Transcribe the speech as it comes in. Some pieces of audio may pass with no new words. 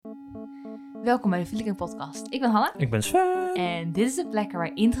Welkom bij de Verlikking Podcast. Ik ben Hanna. Ik ben Sven. En dit is de plek waar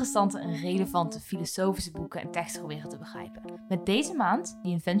wij interessante en relevante filosofische boeken en teksten proberen te begrijpen. Met deze maand The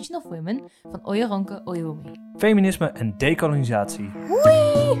Invention of Women van Oyeronke Oyewumi. Feminisme en dekolonisatie.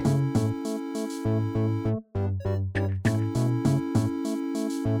 Wee!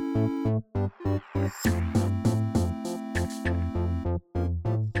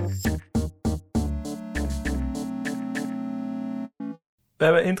 We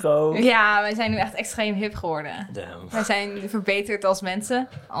hebben intro. Ja, wij zijn nu echt extreem hip geworden. Damn. Wij zijn verbeterd als mensen,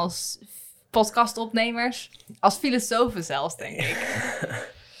 als podcastopnemers, als filosofen zelfs, denk ik.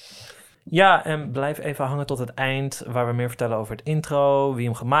 Ja, en blijf even hangen tot het eind, waar we meer vertellen over het intro, wie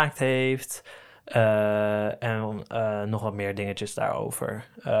hem gemaakt heeft. En nog wat meer dingetjes daarover.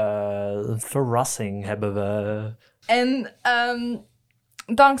 Verrassing hebben we. En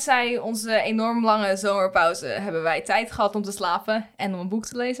dankzij onze enorm lange zomerpauze hebben wij tijd gehad om te slapen en om een boek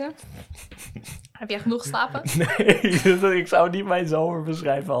te lezen. Heb jij genoeg geslapen? Nee, ik zou niet mijn zomer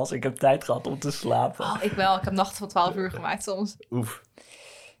beschrijven als ik heb tijd gehad om te slapen. Oh, ik wel. Ik heb nachten van 12 uur gemaakt soms. Oef.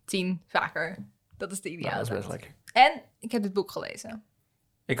 10, vaker. Dat is de Nou, ideale dat is best tijd. lekker. En ik heb dit boek gelezen.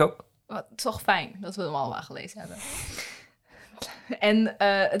 Ik ook. Wat toch fijn dat we hem allemaal gelezen hebben. En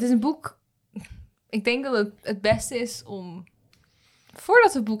het is een boek. Ik denk dat het beste is om,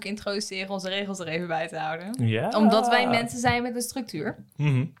 voordat we het boek introduceren, onze regels er even bij te houden. Ja. Omdat wij mensen zijn met een structuur.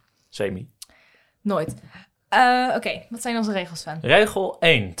 Semi. Nooit. Oké, wat zijn onze regels, Sven? Regel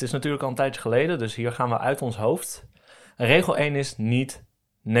 1. Het is natuurlijk al een tijdje geleden, dus hier gaan we uit ons hoofd. Regel 1 is niet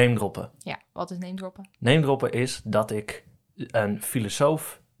name droppen. Ja, wat is name droppen? Name droppen is dat ik een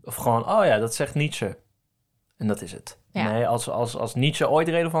filosoof, of gewoon, oh ja, dat zegt Nietzsche. En dat is het. Ja. Nee, als Nietzsche ooit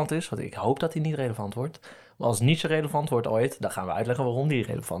relevant is, want ik hoop dat hij niet relevant wordt. Maar als Nietzsche relevant wordt ooit, dan gaan we uitleggen waarom die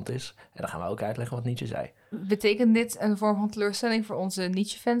relevant is. En dan gaan we ook uitleggen wat Nietzsche zei. Betekent dit een vorm van teleurstelling voor onze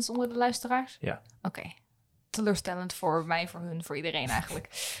Nietzsche-fans onder de luisteraars? Ja. Oké. Teleurstellend voor mij, voor hun, voor iedereen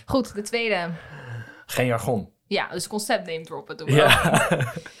eigenlijk. Goed, de tweede. Geen jargon. Ja, dus concept name droppen doen we Ja.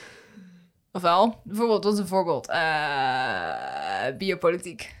 ook. Ofwel, bijvoorbeeld, wat is een voorbeeld?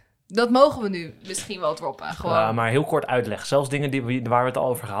 Biopolitiek. Dat mogen we nu misschien wel droppen. Gewoon. Maar heel kort uitleg. Zelfs dingen waar we het al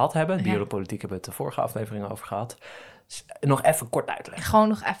over gehad hebben. Ja. Biopolitiek hebben we het de vorige afleveringen over gehad. Nog even kort uitleg. Gewoon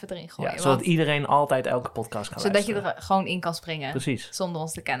nog even erin gooien. Ja, zodat want- iedereen altijd elke podcast kan zodat je luisteren. er gewoon in kan springen. Precies. Zonder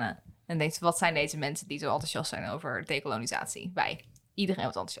ons te kennen. En denkt, wat zijn deze mensen die zo enthousiast zijn over dekolonisatie? Wij. Iedereen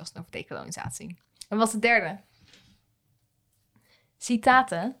wordt enthousiast over dekolonisatie. En wat is de derde?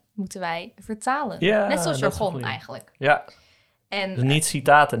 Citaten moeten wij vertalen. Ja, Net zoals dat is een jargon goeie. eigenlijk. Ja, En dus niet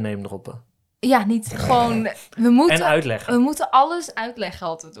citaten neem droppen. ja, niet gewoon... We En moeten, uitleggen. we moeten alles uitleggen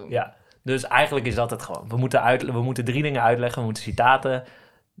wat we doen. Ja, dus eigenlijk is dat het gewoon. We moeten 3 dingen uitleggen. We moeten citaten,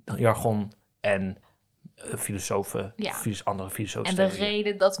 jargon en filosofen, Ja. andere filosofen. En de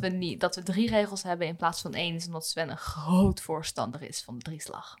reden dat we 3 regels hebben in plaats van 1 is omdat Sven een groot voorstander is van de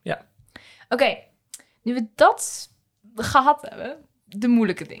drieslag. Ja. Oké, nu we dat gehad hebben, de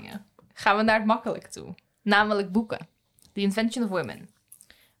moeilijke dingen, gaan we naar het makkelijke toe. Namelijk boeken. The Invention of Women.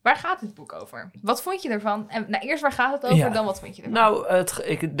 Waar gaat dit boek over? Wat vond je ervan? En nou, eerst waar gaat het over, Ja. dan wat vond je ervan? Nou,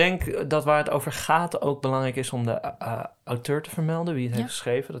 ik denk dat waar het over gaat ook belangrijk is om de auteur te vermelden, wie het heeft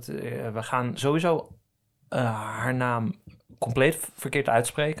geschreven. We gaan sowieso haar naam compleet verkeerd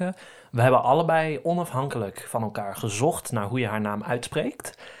uitspreken. We hebben allebei onafhankelijk van elkaar gezocht naar hoe je haar naam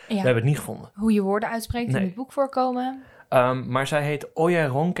uitspreekt. We hebben het niet gevonden. Hoe je woorden uitspreekt Nee. in het boek voorkomen. Maar zij heet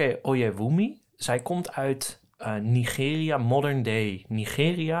Oyeronke Oyewumi. Zij komt uit Nigeria, modern day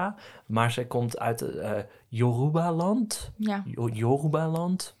Nigeria. Maar zij komt uit Yoruba-land. Ja,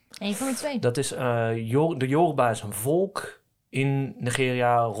 Yoruba-land. één van de 2. Dat is, de Yoruba is een volk in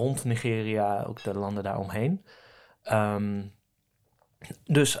Nigeria, rond Nigeria, ook de landen daaromheen.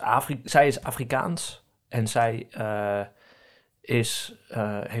 Dus zij is Afrikaans en zij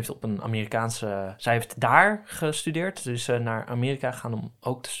heeft op een Amerikaanse... Zij heeft daar gestudeerd, dus naar Amerika gegaan om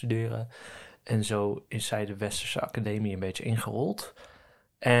ook te studeren. En zo is zij de Westerse Academie een beetje ingerold.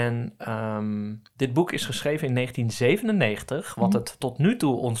 En dit boek is geschreven in 1997, wat het tot nu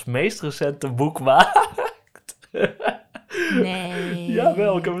toe ons meest recente boek maakt. Nee.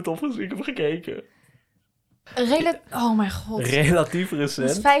 Jawel, ik heb het opgezien, ik heb gekeken. Oh mijn god. Relatief recent.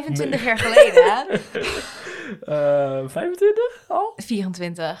 Dat is 25 jaar geleden, hè? 25 al?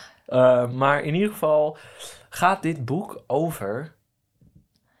 24. Maar in ieder geval gaat dit boek over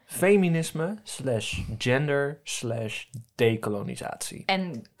feminisme / gender / dekolonisatie.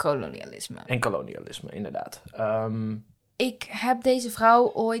 En kolonialisme. En kolonialisme, inderdaad. Ik heb deze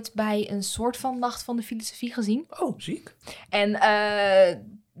vrouw ooit bij een soort van nacht van de filosofie gezien. Oh, ziek. En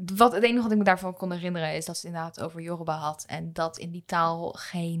Het enige wat ik me daarvan kon herinneren is dat ze het inderdaad over Yoruba had. En dat in die taal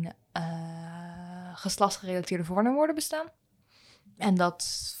geen geslachtsgerelateerde voornaamwoorden bestaan. En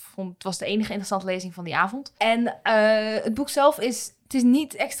het was de enige interessante lezing van die avond. En het boek zelf het is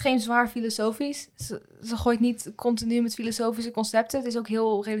niet extreem zwaar filosofisch. Ze gooit niet continu met filosofische concepten. Het is ook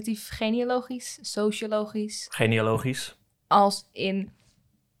heel relatief genealogisch, sociologisch. Genealogisch. Als in...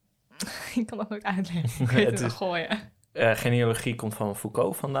 ik kan dat nooit uitleggen. Ik weet het wel gooien. Genealogie komt van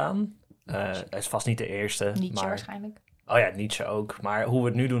Foucault vandaan. Hij is vast niet de eerste. Nietzsche waarschijnlijk. Oh ja, Nietzsche ook. Maar hoe we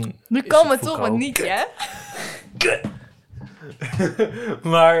het nu doen... Nu komen we toch met Nietzsche, hè?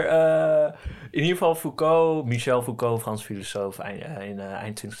 Maar in ieder geval Foucault, Michel Foucault, Frans filosoof in de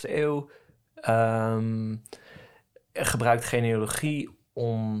eind 20e eeuw, gebruikt genealogie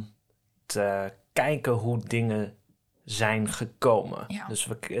om te kijken hoe dingen zijn gekomen. Ja. Dus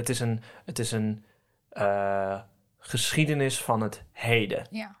het is een geschiedenis van het heden.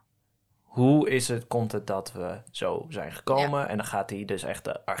 Ja. Hoe komt het dat we zo zijn gekomen? Ja. En dan gaat hij dus echt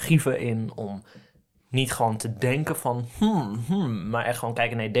de archieven in om niet gewoon te denken van maar echt gewoon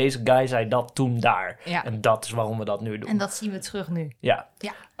kijken, nee, deze guy zei dat toen daar. Ja. En dat is waarom we dat nu doen. En dat zien we terug nu. Ja.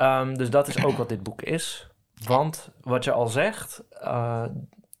 Dus dat is ook wat dit boek is. Want wat je al zegt,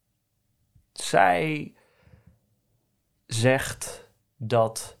 zij zegt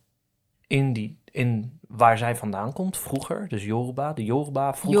dat in waar zij vandaan komt vroeger, dus Yoruba, de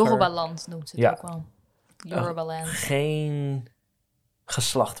Yoruba vroeger... Yoruba-land noemt ze het ook wel. Yoruba-land. Geen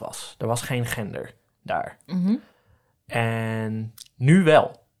geslacht was. Er was geen gender daar. Mm-hmm. En nu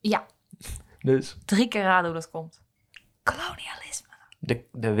wel. Ja. Dus 3 keer raden hoe dat komt. Kolonialisme.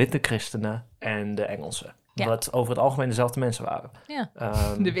 De witte christenen en de Engelsen. Ja. Wat over het algemeen dezelfde mensen waren. Ja,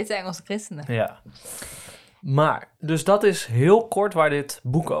 de witte Engelse christenen. Ja. Maar, dus dat is heel kort waar dit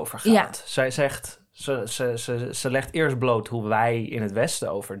boek over gaat. Ja. Zij zegt... Ze legt eerst bloot hoe wij in het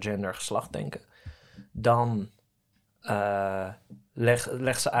Westen over gender geslacht denken. Dan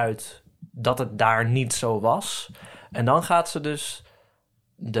legt ze uit dat het daar niet zo was. En dan gaat ze dus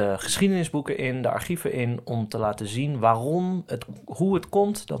de geschiedenisboeken in, de archieven in, om te laten zien hoe het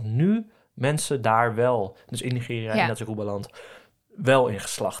komt dat nu mensen daar wel, dus in Nigeria en dat Yoruba-land, wel in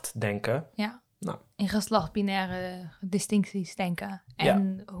geslacht denken. Ja, nou. In geslachtbinaire distincties denken.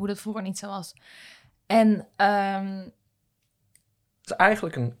 En hoe dat vroeger niet zo was. En het is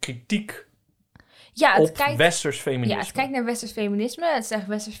eigenlijk een kritiek op westers feminisme. Ja, het kijkt naar westers feminisme. Het zegt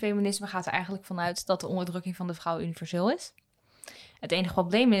westers feminisme gaat er eigenlijk vanuit dat de onderdrukking van de vrouw universeel is. Het enige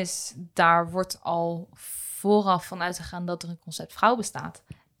probleem is, daar wordt al vooraf van uitgegaan dat er een concept vrouw bestaat,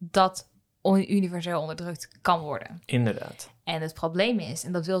 dat universeel onderdrukt kan worden. Inderdaad. En het probleem is,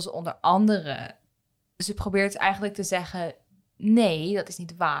 en dat wil ze onder andere, ze probeert eigenlijk te zeggen, nee, dat is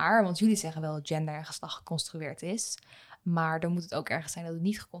niet waar, want jullie zeggen wel dat gender en geslacht geconstrueerd is, maar dan moet het ook ergens zijn dat het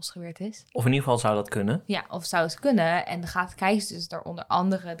niet geconstrueerd is. Of in ieder geval zou dat kunnen. Ja, of zou het kunnen. En dan kijken ze dus daar onder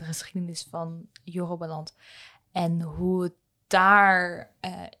andere de geschiedenis van Yorubaland en hoe het daar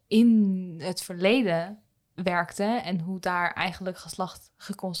in het verleden werkte en hoe daar eigenlijk geslacht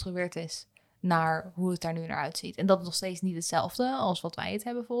geconstrueerd is naar hoe het daar nu naar uitziet. En dat is nog steeds niet hetzelfde als wat wij het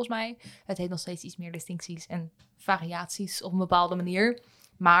hebben volgens mij. Het heeft nog steeds iets meer distincties en variaties op een bepaalde manier.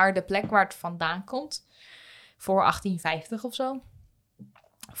 Maar de plek waar het vandaan komt, voor 1850 of zo,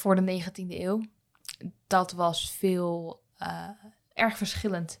 voor de 19e eeuw, dat was veel erg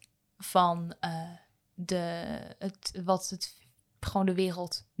verschillend van gewoon de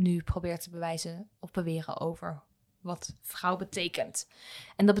wereld nu probeert te bewijzen of beweren over wat vrouw betekent.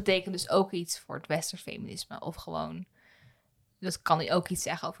 En dat betekent dus ook iets voor het westers feminisme. Of gewoon, dat kan ook iets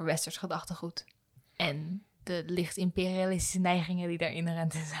zeggen over westers gedachtegoed. En de licht imperialistische neigingen die daar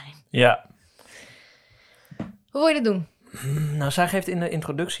inherent in zijn. Ja. Hoe wil je dat doen? Nou, zij geeft in de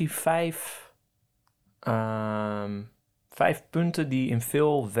introductie 5 punten die in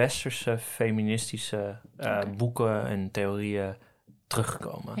veel westerse feministische boeken en theorieën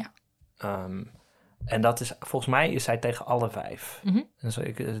terugkomen. Ja. En dat is, volgens mij is zij tegen alle 5. Mm-hmm. Dus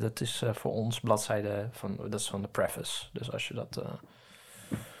dat is voor ons bladzijde dat is van de preface. Dus als je dat...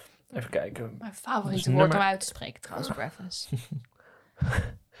 even kijken. Mijn favoriete woord om uit te spreken trouwens, preface.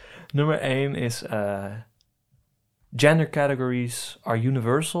 Nummer 1 is... Gender categories are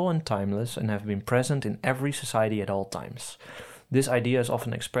universal and timeless and have been present in every society at all times. This idea is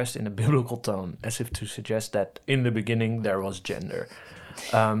often expressed in a biblical tone, as if to suggest that in the beginning there was gender.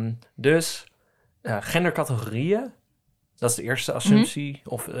 Dus gendercategorieën, dat is de eerste assumptie,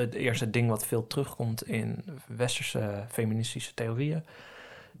 of het eerste ding wat veel terugkomt in westerse feministische theorieën.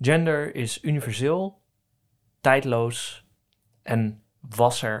 Gender is universeel, tijdloos en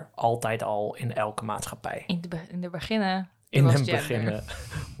was er altijd al in elke maatschappij. In de beginnen In was het gender. begin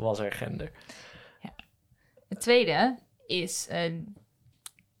was er gender. Het tweede is...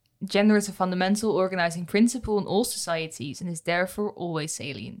 gender is a fundamental organizing principle in all societies and is therefore always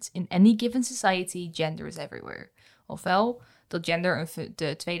salient. In any given society, gender is everywhere. Ofwel, dat gender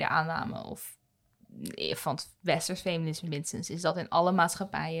de tweede aanname of van het westers feminisme minstens, is dat in alle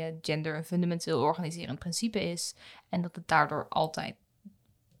maatschappijen gender een fundamenteel organiserend principe is en dat het daardoor altijd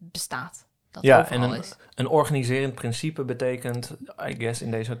bestaat. Dat Ja, overal en is. een organiserend principe betekent, I guess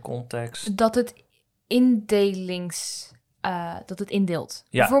in deze context... Dat het dat het indeelt.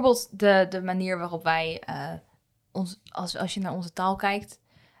 Ja. Bijvoorbeeld de manier waarop wij, als je naar onze taal kijkt,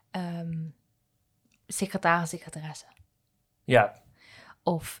 secretaris, secretaresse. Ja,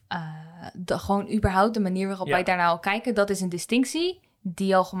 Of gewoon überhaupt de manier waarop wij daarnaar al kijken, dat is een distinctie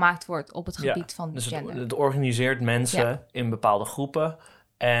die al gemaakt wordt op het gebied van dus gender. het organiseert mensen in bepaalde groepen.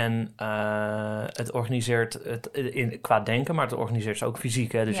 En het organiseert qua denken, maar het organiseert ze ook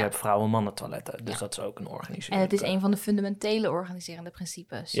fysiek. Hè? Dus je hebt vrouwen-mannen toiletten. Dus dat is ook een organisering. En het is een van de fundamentele organiserende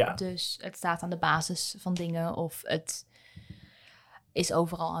principes. Ja. Dus het staat aan de basis van dingen of het is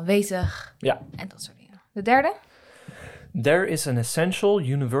overal aanwezig. Ja. En dat soort dingen. De derde? There is an essential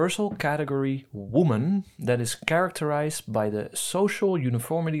universal category woman that is characterized by the social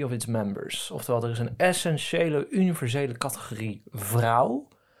uniformity of its members. Oftewel, er is een essentiële universele categorie vrouw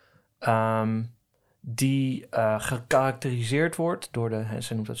die gekarakteriseerd wordt door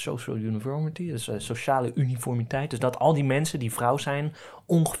ze noemt dat social uniformity, dus sociale uniformiteit. Dus dat al die mensen die vrouw zijn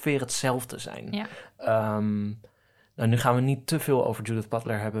ongeveer hetzelfde zijn. Ja. Nou, nu gaan we niet te veel over Judith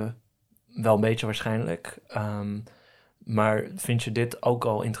Butler hebben. Wel een beetje waarschijnlijk. Maar vind je dit ook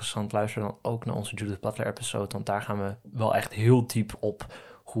al interessant? Luister dan ook naar onze Judith Butler episode. Want daar gaan we wel echt heel diep op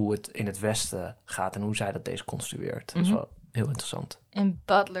hoe het in het Westen gaat en hoe zij dat deconstrueert. Dat is wel heel interessant. En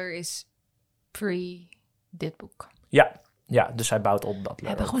Butler is pre dit boek. Ja, dus hij bouwt op Butler. We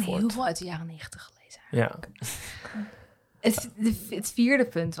hebben ook gewoon voort. heel veel uit de jaren 90 gelezen. Ja. Het vierde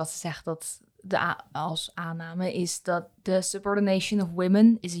punt wat ze zegt dat als aanname is dat the subordination of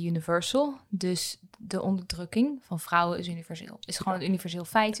women is a universal. Dus de onderdrukking van vrouwen is universeel. Is gewoon een universeel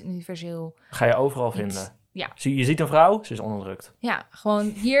feit, een universeel... Ga je overal vinden. Ja. Je ziet een vrouw, ze is onderdrukt. Ja, gewoon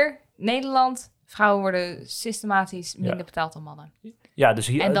hier, Nederland, vrouwen worden systematisch minder betaald dan mannen. Ja, dus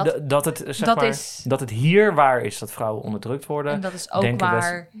hier, En dat het hier waar is dat vrouwen onderdrukt worden. En dat is ook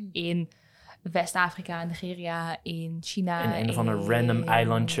waar in West-Afrika, Nigeria, in China. In een of ander random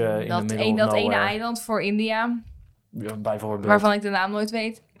eilandje in de middle of dat ene nowhere. eiland voor India, Ja, bijvoorbeeld. waarvan ik de naam nooit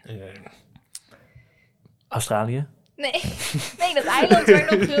weet. Australië. Nee, dat eiland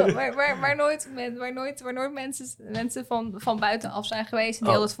waar nooit mensen van buitenaf zijn geweest en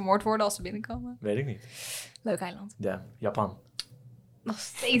die altijd vermoord worden als ze binnenkomen. Weet ik niet. Leuk eiland. Ja, Japan. Nog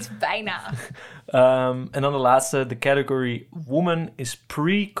steeds bijna. En dan de laatste. The category woman is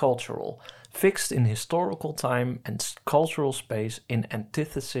pre-cultural. Fixed in historical time and cultural space in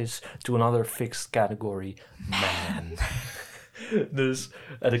antithesis to another fixed category, man. Dus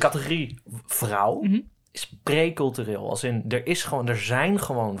de categorie vrouw is pre-cultureel. Als in, er zijn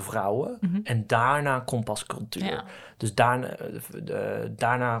gewoon vrouwen en daarna komt pas cultuur. Ja. Dus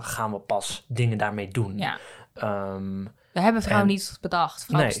daarna gaan we pas dingen daarmee doen. Ja. We hebben vrouw niet bedacht.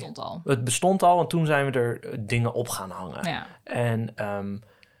 Vrouw bestond al. Het bestond al en toen zijn we er dingen op gaan hangen. Ja. En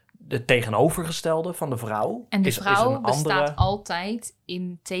het tegenovergestelde van de vrouw En de is vrouw een bestaat andere altijd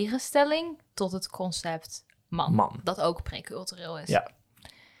in tegenstelling tot het concept man. Dat ook precultureel is. Ja.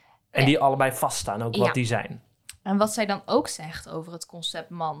 En die allebei vaststaan, ook wat die zijn. En wat zij dan ook zegt over het concept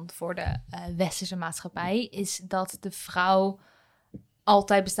man voor de westerse maatschappij, is dat de vrouw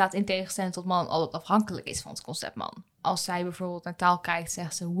altijd bestaat in tegenstelling tot man, altijd afhankelijk is van het concept man. Als zij bijvoorbeeld naar taal kijkt,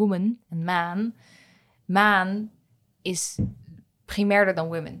 zegt ze woman en man. Man is primairder dan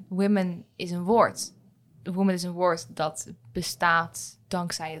women. Women is een woord. Woman is een woord dat bestaat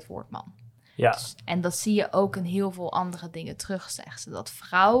dankzij het woord man. Ja. Dus, en dat zie je ook in heel veel andere dingen terug, zegt ze. Dat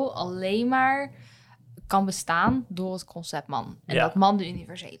vrouw alleen maar kan bestaan door het concept man. En dat man de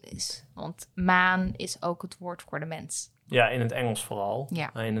universele is. Want man is ook het woord voor de mens. Ja, in het Engels vooral.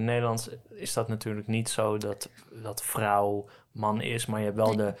 Ja. In het Nederlands is dat natuurlijk niet zo dat vrouw man is. Maar je hebt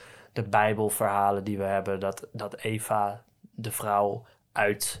wel de Bijbelverhalen die we hebben. Dat Eva, de vrouw,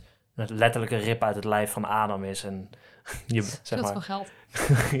 uit het letterlijke rib uit het lijf van Adam is. En Veel veel geld.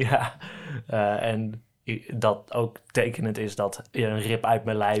 ja, en dat ook tekenend is dat een rib uit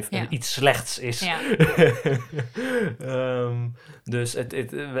mijn lijf iets slechts is. Ja. Dus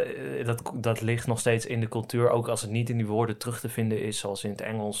dat ligt nog steeds in de cultuur, ook als het niet in die woorden terug te vinden is, zoals in het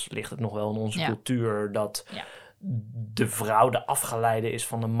Engels, ligt het nog wel in onze cultuur dat de vrouw de afgeleide is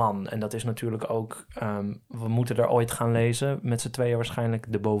van de man. En dat is natuurlijk ook... we moeten er ooit gaan lezen, met z'n tweeën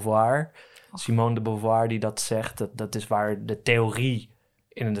waarschijnlijk, de Beauvoir. Simone de Beauvoir die dat zegt. Dat is waar de theorie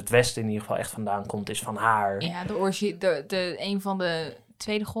in het Westen in ieder geval echt vandaan komt, is van haar. Ja, een van de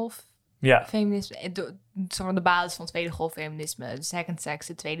tweede golf Ja. feminisme, de basis van tweede golf feminisme, de second sex,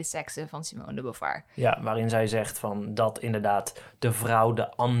 de tweede sekse van Simone de Beauvoir. Ja, waarin zij zegt van dat inderdaad de vrouw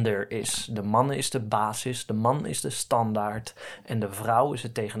de ander is. De man is de basis, de man is de standaard en de vrouw is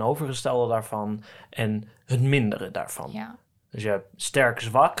het tegenovergestelde daarvan en het mindere daarvan. Ja. Dus je hebt sterk,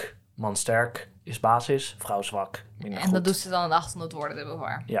 zwak, man sterk is basis, vrouw zwak, minder En goed. dat doet ze dan in 800 woorden, de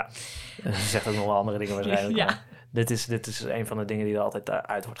Beauvoir. Ja, en ze zegt ook nog wel andere dingen waarschijnlijk. Ja. Maar dit is een van de dingen die er altijd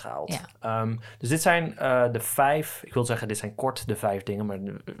uit wordt gehaald. Ja. Dus dit zijn de 5... Ik wil zeggen, dit zijn kort de 5 dingen, maar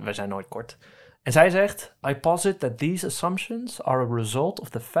wij zijn nooit kort. En zij zegt... I posit that these assumptions are a result of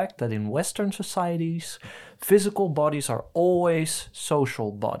the fact that in Western societies... physical bodies are always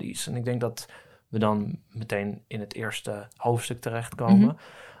social bodies. En ik denk dat we dan meteen in het eerste hoofdstuk terechtkomen.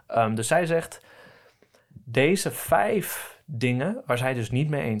 Dus zij zegt... Deze 5 dingen, waar zij dus niet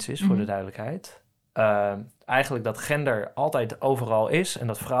mee eens is, voor de duidelijkheid... eigenlijk dat gender altijd overal is... en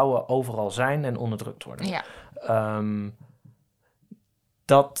dat vrouwen overal zijn en onderdrukt worden. Ja.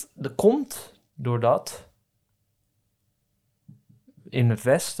 Dat komt doordat in het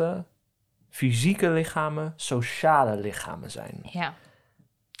Westen fysieke lichamen sociale lichamen zijn. Ja.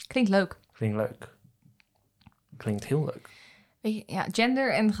 Klinkt leuk. Klinkt leuk. Klinkt heel leuk. Weet je, ja,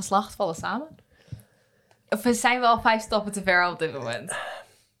 gender en geslacht vallen samen. Of we zijn wel 5 stappen te ver op dit moment.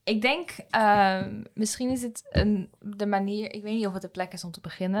 Ik denk, misschien is het de manier... Ik weet niet of het de plek is om te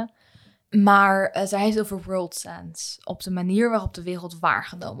beginnen. Maar zij heeft over world sense. Op de manier waarop de wereld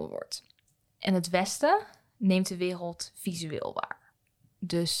waargenomen wordt. En het Westen neemt de wereld visueel waar.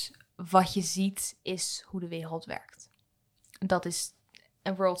 Dus wat je ziet is hoe de wereld werkt. Dat is...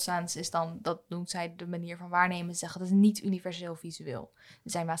 En world sense is dan, dat noemt zij de manier van waarnemen. Ze zeggen dat is niet universeel visueel.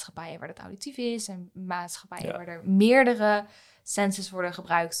 Er zijn maatschappijen waar dat auditief is. En maatschappijen waar er meerdere senses worden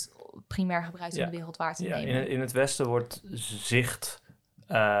gebruikt. Primair gebruikt om de wereld waar te nemen. Ja, in het Westen wordt zicht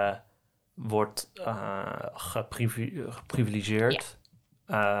geprivilegeerd.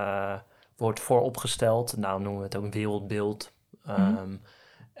 Wordt vooropgesteld. Nou noemen we het ook een wereldbeeld.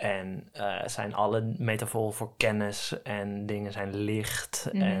 En zijn alle metaforen voor kennis en dingen zijn licht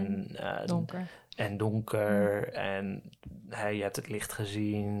en donker. En donker. En je hebt het licht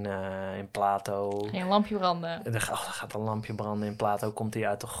gezien in Plato. Geen lampje branden. Er gaat een lampje branden in Plato. Komt hij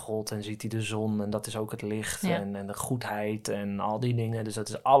uit de grot en ziet hij de zon. En dat is ook het licht en de goedheid en al die dingen. Dus dat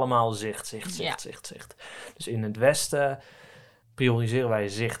is allemaal zicht. Dus in het Westen prioriseren wij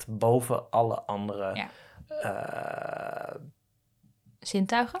zicht boven alle andere...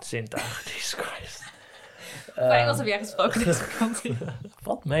 Zintuigen? Jesus Christ. Engels heb jij gesproken deze vakantie.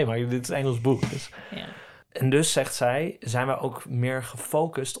 Wat? Nee, maar dit is een Engels boek. Dus. Ja. En dus, zegt zij, zijn we ook meer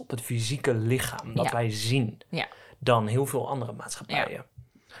gefocust op het fysieke lichaam. Dat wij zien. Ja. Dan heel veel andere maatschappijen. Ja.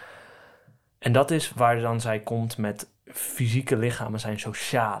 En dat is waar dan zij komt met fysieke lichamen zijn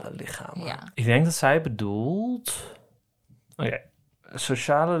sociale lichamen. Ja. Ik denk dat zij bedoelt...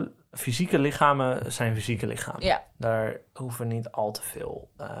 Fysieke lichamen zijn fysieke lichamen. Ja. Daar hoeven niet al te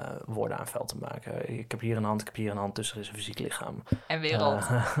veel woorden aan vuil te maken. Ik heb hier een hand, ik heb hier een hand, dus er is een fysiek lichaam. En wereld.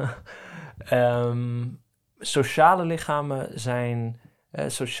 Sociale lichamen zijn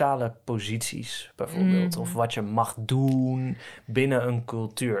sociale posities, bijvoorbeeld. Of wat je mag doen binnen een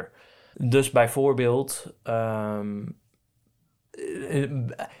cultuur. Dus bijvoorbeeld...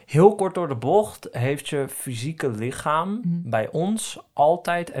 heel kort door de bocht heeft je fysieke lichaam bij ons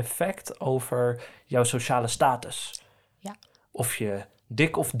altijd effect over jouw sociale status. Ja. Of je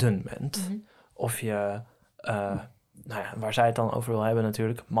dik of dun bent. Of je, waar zij het dan over wil hebben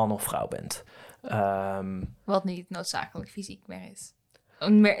natuurlijk, man of vrouw bent. Wat niet noodzakelijk fysiek meer is.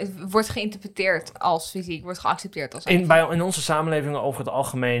 Wordt geïnterpreteerd als fysiek, wordt geaccepteerd als fysiek. In onze samenleving over het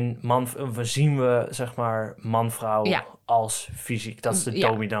algemeen zien we zeg maar man-vrouw als fysiek. Dat is de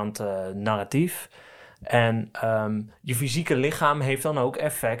dominante narratief. En je fysieke lichaam heeft dan ook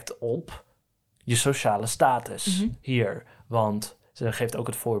effect op je sociale status hier. Want ze geeft ook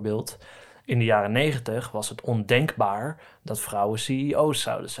het voorbeeld... In de jaren 90 was het ondenkbaar dat vrouwen CEO's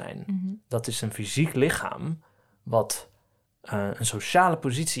zouden zijn. Dat is een fysiek lichaam wat... een sociale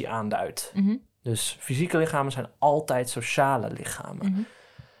positie aanduidt. Dus fysieke lichamen zijn altijd sociale lichamen.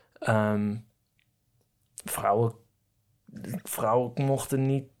 Vrouwen mochten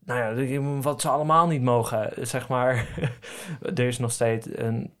niet... wat ze allemaal niet mogen, zeg maar. Er is nog steeds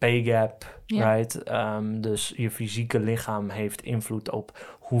een pay gap, right? Dus je fysieke lichaam heeft invloed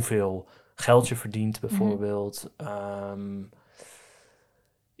op hoeveel geld je verdient bijvoorbeeld.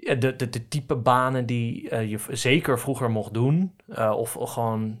 Ja, de type banen die je zeker vroeger mocht doen. Of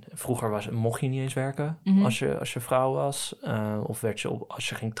gewoon, vroeger mocht je niet eens werken als je vrouw was. Of werd je als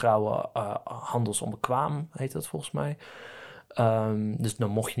je ging trouwen handelsonbekwaam, heet dat volgens mij. Dus dan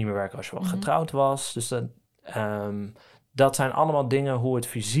mocht je niet meer werken als je wel getrouwd was. Dus dat zijn allemaal dingen hoe het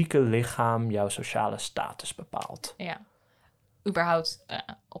fysieke lichaam jouw sociale status bepaalt. Ja. Überhaupt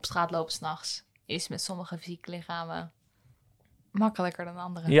op straat lopen 's nachts is met sommige fysieke lichamen makkelijker dan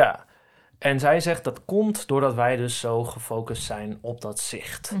andere. Ja, en zij zegt dat komt doordat wij dus zo gefocust zijn op dat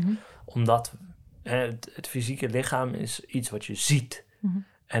zicht. Omdat het fysieke lichaam is iets wat je ziet.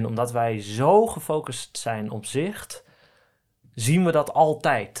 En omdat wij zo gefocust zijn op zicht, zien we dat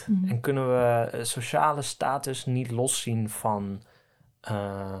altijd. En kunnen we sociale status niet loszien van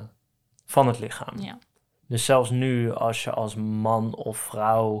het lichaam. Ja. Dus zelfs nu, als je als man of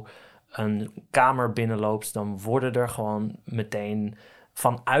vrouw een kamer binnenloopt, dan worden er gewoon meteen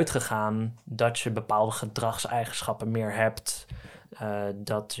van uitgegaan dat je bepaalde gedragseigenschappen meer hebt.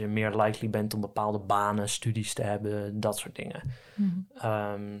 Dat je meer likely bent om bepaalde banen, studies te hebben, dat soort dingen.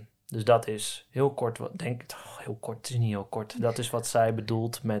 Dus dat is heel kort, heel kort, het is niet heel kort. Dat is wat zij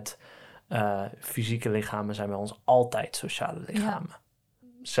bedoelt met fysieke lichamen zijn bij ons altijd sociale lichamen. Ja.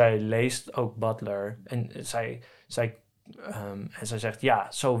 Zij leest ook Butler en zij zegt,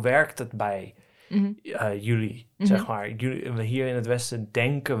 ja, zo werkt het bij jullie, zeg maar. Hier in het Westen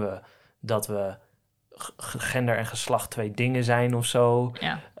denken we dat we gender en geslacht 2 dingen zijn of zo.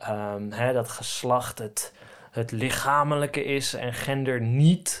 Ja. Dat geslacht het lichamelijke is en gender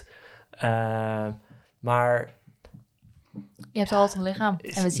niet. Maar je hebt altijd een lichaam.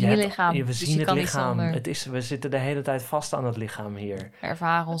 En we zien je lichaam. We zien het lichaam. We zitten de hele tijd vast aan het lichaam hier. We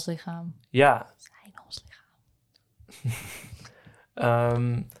ervaren ons lichaam. Ja. We zijn ons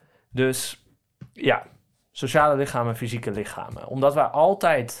lichaam. Dus ja, sociale lichamen, fysieke lichamen. Omdat wij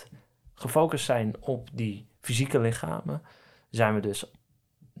altijd gefocust zijn op die fysieke lichamen,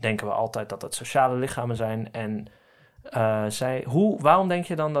 denken we altijd dat het sociale lichamen zijn. En waarom denk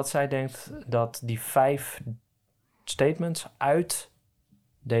je dan dat zij denkt dat die 5 statements uit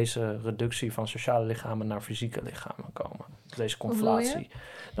deze reductie van sociale lichamen naar fysieke lichamen komen? Deze conflatie.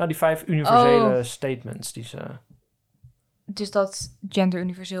 Nou, die 5 universele statements die ze... Dus dat gender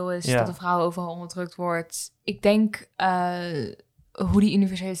universeel is, dat de vrouw overal onderdrukt wordt. Ik denk hoe die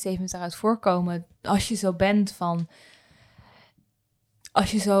universele statements daaruit voorkomen. Als je zo bent van...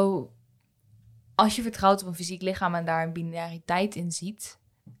 Als je vertrouwt op een fysiek lichaam en daar een binariteit in ziet,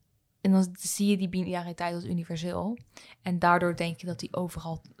 en dan zie je die binariteit als universeel. En daardoor denk je dat die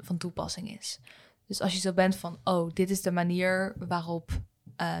overal van toepassing is. Dus als je zo bent van, dit is de manier waarop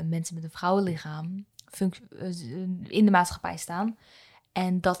mensen met een vrouwenlichaam in de maatschappij staan.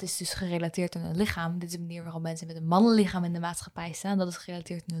 En dat is dus gerelateerd aan hun lichaam. Dit is de manier waarop mensen met een mannenlichaam in de maatschappij staan. Dat is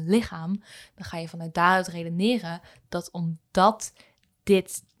gerelateerd aan hun lichaam. Dan ga je vanuit daaruit redeneren dat omdat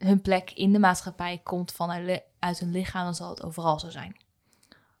dit hun plek in de maatschappij komt uit hun lichaam, dan zal het overal zo zijn.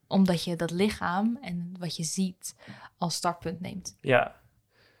 Omdat je dat lichaam en wat je ziet als startpunt neemt.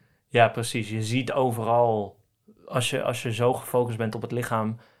 Ja, precies. Je ziet overal, als je zo gefocust bent op het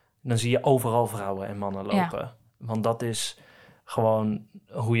lichaam, dan zie je overal vrouwen en mannen lopen. Ja. Want dat is gewoon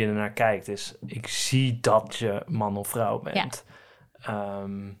hoe je ernaar kijkt. Ik zie dat je man of vrouw bent. Ja.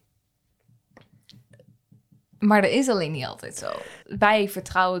 Maar dat is alleen niet altijd zo. Wij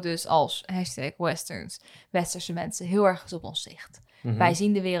vertrouwen dus als westerse mensen heel erg op ons zicht. Wij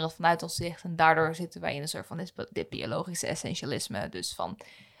zien de wereld vanuit ons zicht en daardoor zitten wij in een soort van dit biologische essentialisme. Dus van,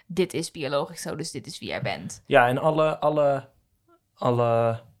 dit is biologisch zo, dus dit is wie jij bent. Ja, en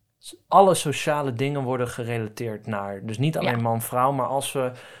alle sociale dingen worden gerelateerd naar, dus niet alleen man-vrouw, maar als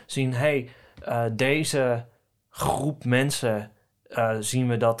we zien, deze groep mensen, zien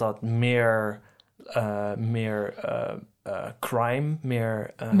we dat meer crime,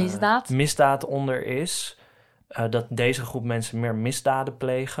 meer misdaad onder is. Dat deze groep mensen meer misdaden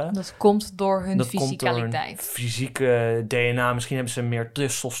plegen. Dat komt door hun fysicaliteit. Komt door fysieke DNA. Misschien hebben ze meer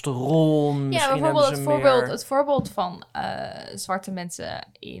testosteron. Ja, bijvoorbeeld het voorbeeld van zwarte mensen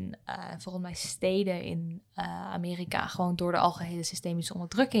in volgens mij steden in Amerika, gewoon door de algehele systemische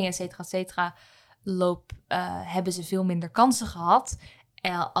onderdrukking, et cetera, hebben ze veel minder kansen gehad.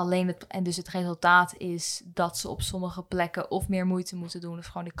 En dus het resultaat is dat ze op sommige plekken of meer moeite moeten doen of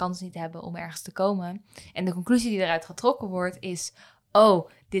gewoon de kans niet hebben om ergens te komen. En de conclusie die eruit getrokken wordt is,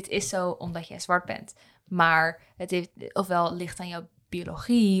 dit is zo omdat jij zwart bent. Maar het heeft ofwel ligt aan jouw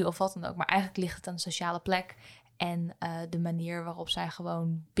biologie of wat dan ook, maar eigenlijk ligt het aan de sociale plek en de manier waarop zij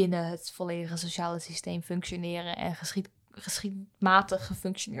gewoon binnen het volledige sociale systeem functioneren en geschiedmatig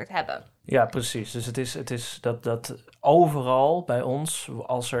gefunctioneerd hebben. Ja, precies. Dus het is dat overal bij ons,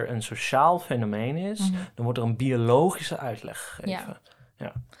 als er een sociaal fenomeen is, dan wordt er een biologische uitleg gegeven.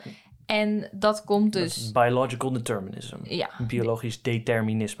 Ja. En dat komt Dat dus... is biological determinism. Ja. Biologisch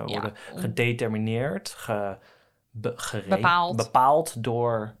determinisme. Worden gedetermineerd, bepaald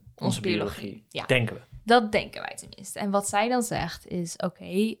door onze biologie. Ja. Denken we. Dat denken wij tenminste. En wat zij dan zegt is,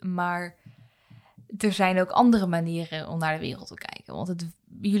 oké, maar er zijn ook andere manieren om naar de wereld te kijken. Want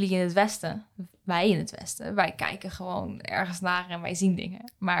jullie in het Westen, wij in het Westen, wij kijken gewoon ergens naar en wij zien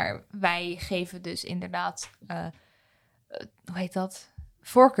dingen. Maar wij geven dus inderdaad,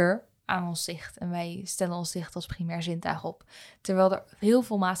 voorkeur aan ons zicht. En wij stellen ons zicht als primair zintuig op. Terwijl er heel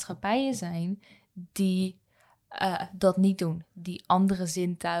veel maatschappijen zijn die dat niet doen. Die andere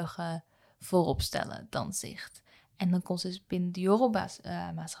zintuigen voorop stellen dan zicht. En dan komt dus binnen de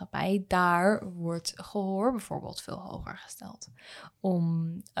Yoruba-maatschappij, daar wordt gehoor bijvoorbeeld veel hoger gesteld.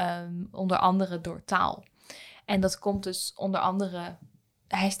 Onder andere door taal. En dat komt dus onder andere,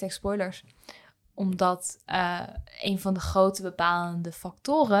 #spoilers, omdat een van de grote bepalende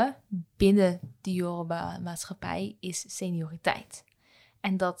factoren binnen de Yoruba-maatschappij is senioriteit.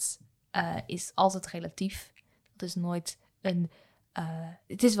 En dat is altijd relatief. Dat is nooit een...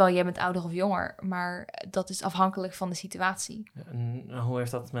 het is wel, jij bent ouder of jonger, maar dat is afhankelijk van de situatie. En hoe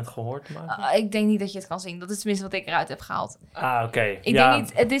heeft dat met gehoor te maken? Ik denk niet dat je het kan zien. Dat is tenminste wat ik eruit heb gehaald. Oké. Ik denk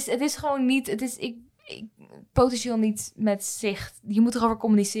niet, het is gewoon niet, potentieel niet met zicht. Je moet erover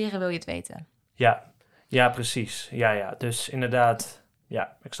communiceren, wil je het weten. Ja, precies. Ja, dus inderdaad,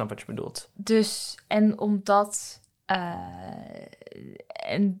 ja, ik snap wat je bedoelt. Dus, en omdat,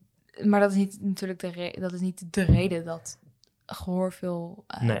 maar dat is niet natuurlijk dat is niet de reden dat gehoor veel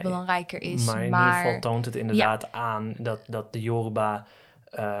belangrijker is. Maar in ieder geval toont het inderdaad aan dat de Yoruba,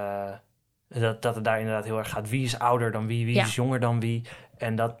 dat het daar inderdaad heel erg gaat. Wie is ouder dan wie is jonger dan wie?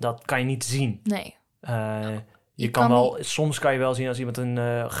 En dat kan je niet zien. Nee. Soms kan je wel zien als iemand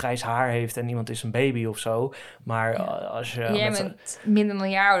een grijs haar heeft en iemand is een baby of zo. Maar als je... Jij bent minder dan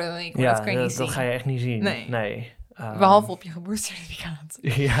een jaar ouder dan ik, maar dat kan je niet zien. Dat ga je echt niet zien. Nee. Behalve op je geboortecertificaat.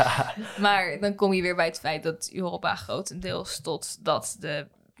 Ja. Maar dan kom je weer bij het feit dat Europa grotendeels totdat de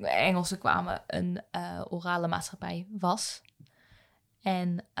Engelsen kwamen een orale maatschappij was.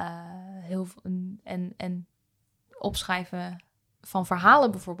 En en opschrijven van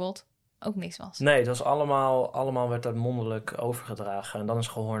verhalen bijvoorbeeld ook niks was. Nee, het was allemaal werd dat mondelijk overgedragen. En dan is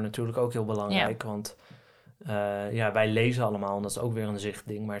gehoor natuurlijk ook heel belangrijk, want wij lezen allemaal en dat is ook weer een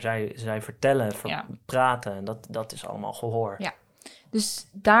zichtding. Maar zij vertellen, praten en dat is allemaal gehoor. Ja. Dus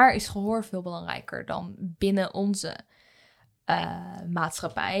daar is gehoor veel belangrijker dan binnen onze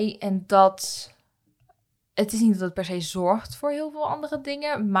maatschappij. En het is niet dat het per se zorgt voor heel veel andere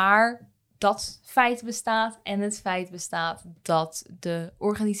dingen, maar dat feit bestaat. En het feit bestaat dat de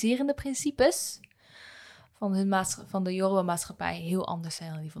organiserende principes van de Yoruba-maatschappij heel anders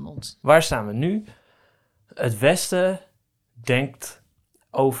zijn dan die van ons. Waar staan we nu? Het Westen denkt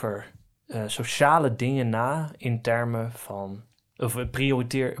over sociale dingen na in termen van... of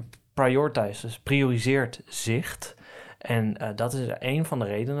prioriseert zicht. En dat is een van de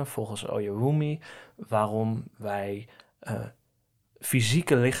redenen, volgens Oyewumi, waarom wij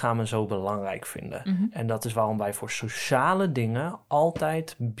fysieke lichamen zo belangrijk vinden. Mm-hmm. En dat is waarom wij voor sociale dingen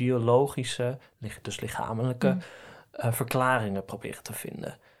altijd biologische, dus lichamelijke verklaringen proberen te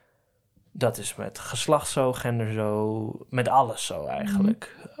vinden. Dat is met geslacht zo, gender zo, met alles zo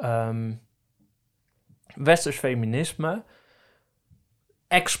eigenlijk. Westers feminisme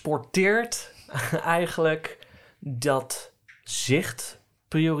exporteert eigenlijk dat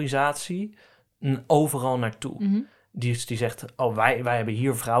zichtpriorisatie overal naartoe. Mm-hmm. Die zegt, wij hebben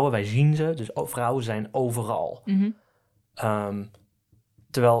hier vrouwen, wij zien ze, dus vrouwen zijn overal. Mm-hmm.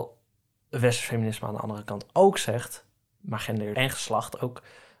 Terwijl westers feminisme aan de andere kant ook zegt, maar gender en geslacht ook,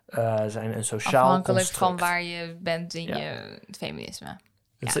 zijn een sociaal afhankelijk construct. Van waar je bent in je feminisme.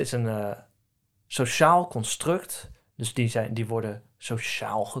 Het is een sociaal construct, dus die worden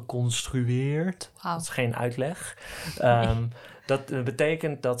sociaal geconstrueerd. Wow. Dat is geen uitleg. Dat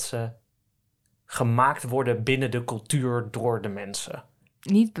betekent dat ze gemaakt worden binnen de cultuur door de mensen.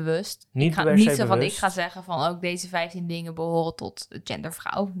 Niet bewust. Niet zo van, ik ga zeggen van ook deze 15 dingen behoren tot de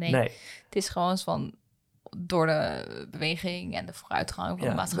gendervrouw. Nee. Het is gewoon van door de beweging en de vooruitgang van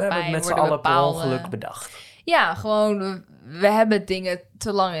de maatschappij. We hebben het met z'n allen per ongeluk bedacht. Ja, gewoon we hebben dingen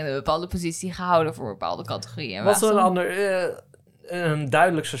te lang in een bepaalde positie gehouden voor bepaalde categorieën. Wat een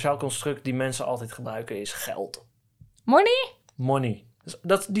duidelijk sociaal construct die mensen altijd gebruiken is geld. Money.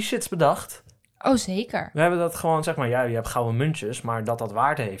 Dus die shit is bedacht. Oh, zeker. We hebben dat gewoon, zeg maar, je hebt gouden muntjes, maar dat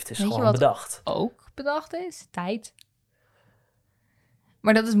waarde heeft, is Weet gewoon bedacht. Ook bedacht is? Tijd.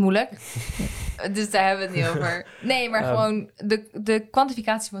 Maar dat is moeilijk. Dus daar hebben we het niet over. Nee, maar gewoon de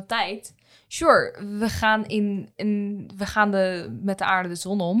kwantificatie van tijd. Sure, we gaan met de aarde de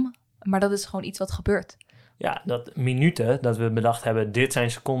zon om. Maar dat is gewoon iets wat gebeurt. Ja, dat minuten, dat we bedacht hebben, dit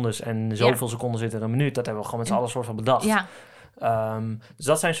zijn secondes en zoveel seconden zitten er een minuut. Dat hebben we gewoon met z'n allen soort van bedacht. Ja. Dus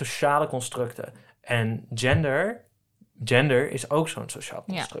dat zijn sociale constructen. En gender is ook zo'n sociaal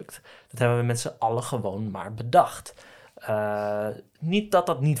construct. Dat hebben we met z'n allen gewoon maar bedacht. Niet dat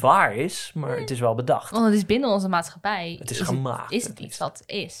dat niet waar is, maar het is wel bedacht. Want het is binnen onze maatschappij. Het is gemaakt. Is het iets wat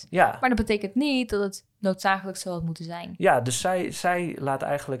is. Ja. Maar dat betekent niet dat het noodzakelijk zo had moeten zijn. Ja, dus zij laat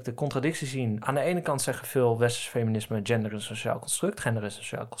eigenlijk de contradictie zien. Aan de ene kant zeggen veel westers feminisme, gender is een sociaal construct, gender is een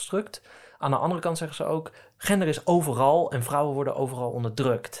sociaal construct. Aan de andere kant zeggen ze ook, gender is overal en vrouwen worden overal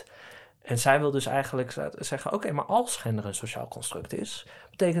onderdrukt. En zij wil dus eigenlijk zeggen, oké, maar als gender een sociaal construct is,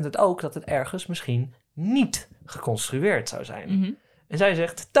 betekent het ook dat het ergens misschien niet geconstrueerd zou zijn. Mm-hmm. En zij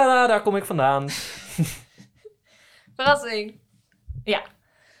zegt, tada, daar kom ik vandaan. Verrassing. Ja.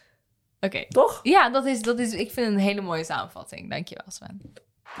 Oké. Toch? Ja, dat is, ik vind het een hele mooie samenvatting. Dankjewel, Sven.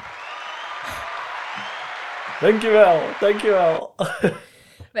 Dankjewel.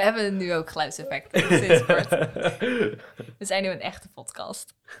 We hebben nu ook geluidseffecten sinds kort. We zijn nu een echte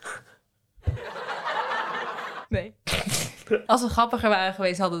podcast. Nee. Als we grappiger waren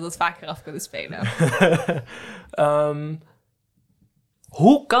geweest, hadden we dat vaker af kunnen spelen.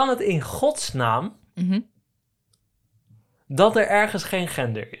 Hoe kan het in godsnaam dat er ergens geen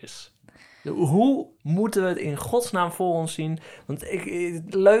gender is? Hoe moeten we het in godsnaam voor ons zien? Want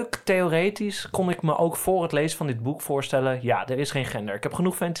leuk theoretisch kon ik me ook voor het lezen van dit boek voorstellen, ja, er is geen gender. Ik heb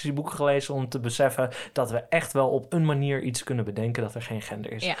genoeg fantasyboeken gelezen om te beseffen dat we echt wel op een manier iets kunnen bedenken dat er geen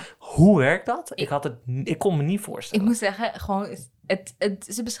gender is. Ja. Hoe werkt dat? Ik kon me niet voorstellen. Ik moet zeggen, gewoon,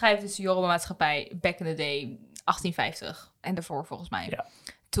 ze beschrijft dus de Yoruba-maatschappij back in the day, 1850 en daarvoor volgens mij. Ja.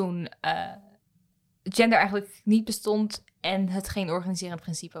 Toen gender eigenlijk niet bestond en het geen organiserend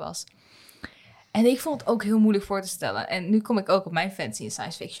principe was. En ik vond het ook heel moeilijk voor te stellen. En nu kom ik ook op mijn fantasy en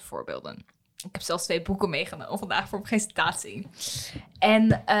science fiction voorbeelden. Ik heb zelfs 2 boeken meegenomen vandaag voor mijn presentatie.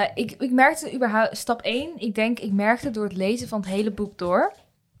 En ik merkte überhaupt, stap 1, ik merkte door het lezen van het hele boek door,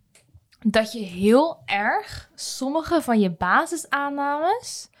 dat je heel erg sommige van je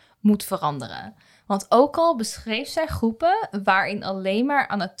basisaannames moet veranderen. Want ook al beschreef zij groepen waarin alleen maar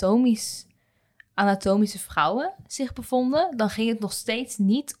anatomische vrouwen zich bevonden, dan ging het nog steeds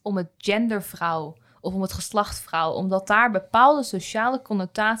niet om het gender vrouw of om het geslacht vrouw, omdat daar bepaalde sociale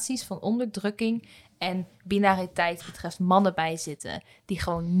connotaties van onderdrukking en binariteit betreft mannen bij zitten, die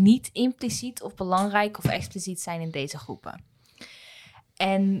gewoon niet impliciet of belangrijk of expliciet zijn in deze groepen.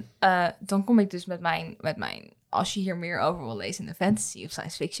 En dan kom ik dus met mijn, als je hier meer over wil lezen in de fantasy of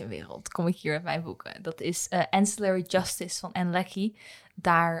science fiction wereld, kom ik hier met mijn boeken. Dat is Ancillary Justice van Anne Leckie.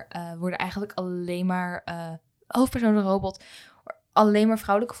 Daar worden eigenlijk alleen maar hoofdpersoon de robot, alleen maar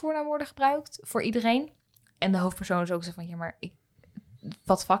vrouwelijke voornamen worden gebruikt voor iedereen. En de hoofdpersoon is ook zo van, ja, maar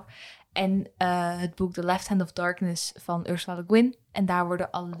wat fuck. En het boek The Left Hand of Darkness van Ursula Le Guin. En daar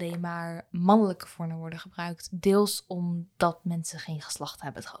worden alleen maar mannelijke voornamen worden gebruikt. Deels omdat mensen geen geslacht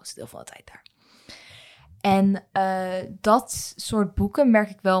hebben, het grootste deel van de tijd daar. En dat soort boeken, merk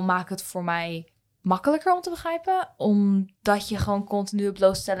ik wel, maken het voor mij makkelijker om te begrijpen. Omdat je gewoon continue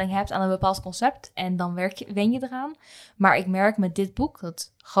blootstelling hebt aan een bepaald concept. En dan wen je eraan. Maar ik merk met dit boek,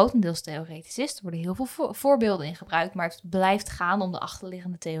 dat grotendeels theoretisch is. Er worden heel veel voorbeelden in gebruikt. Maar het blijft gaan om de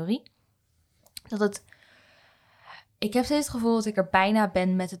achterliggende theorie. Ik heb steeds het gevoel dat ik er bijna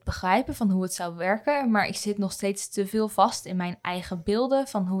ben met het begrijpen van hoe het zou werken. Maar ik zit nog steeds te veel vast in mijn eigen beelden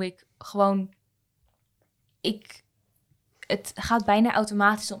van hoe ik gewoon... Het gaat bijna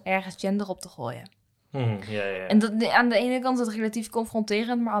automatisch om ergens gender op te gooien. Ja. En aan de ene kant is het relatief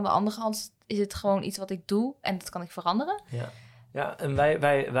confronterend, maar aan de andere kant is het gewoon iets wat ik doe en dat kan ik veranderen. Ja, en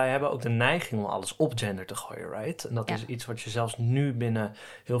wij hebben ook de neiging om alles op gender te gooien, right? En dat is iets wat je zelfs nu binnen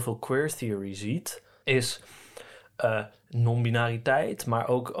heel veel queer theory ziet, is non-binariteit, maar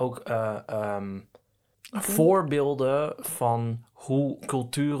ook voorbeelden van hoe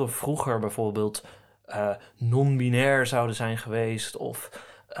culturen vroeger bijvoorbeeld non-binair zouden zijn geweest of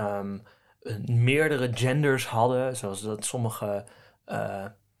meerdere genders hadden, zoals dat sommige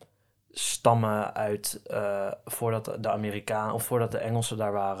stammen uit voordat de Amerikanen of voordat de Engelsen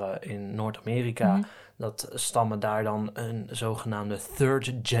daar waren in Noord-Amerika, dat stammen daar dan een zogenaamde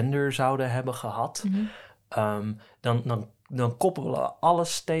third gender zouden hebben gehad. Dan dan koppelen we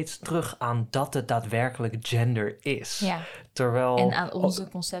alles steeds terug aan dat het daadwerkelijk gender is. Ja. Terwijl... En aan onze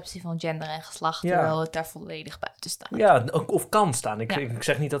conceptie van gender en geslacht, terwijl het daar volledig buiten staat. Ja, of kan staan. Ik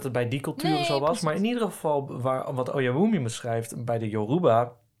zeg niet dat het bij die cultuur zo was, precies. maar in ieder geval wat Oyawumi beschrijft bij de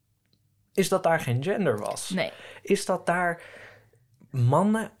Yoruba, is dat daar geen gender was. Nee. Is dat daar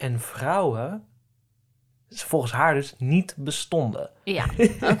mannen en vrouwen, volgens haar dus, niet bestonden. Ja,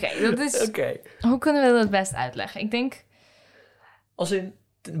 oké. Dat is... Hoe kunnen we dat het best uitleggen? Ik denk...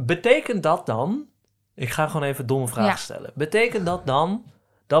 Betekent dat dan... Ik ga gewoon even domme vragen stellen. Betekent dat dan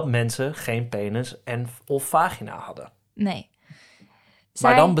dat mensen geen penis of vagina hadden? Nee.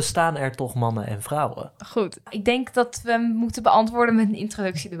 Maar dan bestaan er toch mannen en vrouwen? Goed. Ik denk dat we hem moeten beantwoorden met een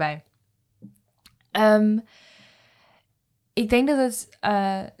introductie erbij. Ik denk dat het...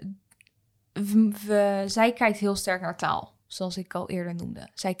 zij kijkt heel sterk naar taal, zoals ik al eerder noemde.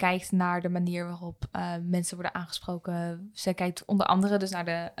 Zij kijkt naar de manier waarop mensen worden aangesproken. Zij kijkt onder andere dus naar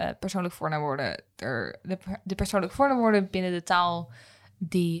de persoonlijke voornaamwoorden. De persoonlijke voornaamwoorden binnen de taal,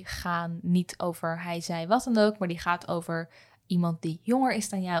 die gaan niet over hij, zij, wat dan ook, maar die gaat over iemand die jonger is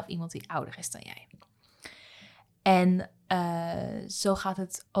dan jij of iemand die ouder is dan jij. En zo gaat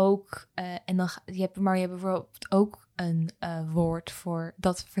het ook. En dan je hebt bijvoorbeeld ook een woord voor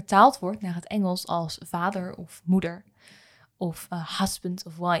dat vertaald wordt naar het Engels als vader of moeder. Of husband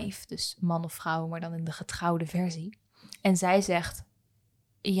of wife. Dus man of vrouw, maar dan in de getrouwde versie. En zij zegt,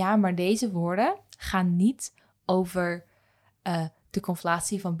 ja, maar deze woorden gaan niet over de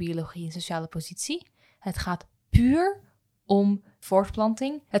conflatie van biologie en sociale positie. Het gaat puur om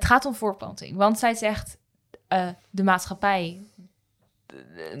voortplanting. Het gaat om voortplanting, want zij zegt, de maatschappij,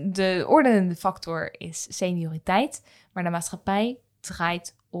 de ordenende factor is senioriteit, maar de maatschappij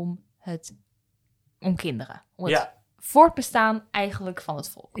draait om kinderen. Om het voortbestaan eigenlijk van het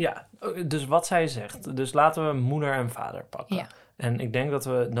volk. Ja, dus wat zij zegt. Dus laten we moeder en vader pakken. Ja. En ik denk dat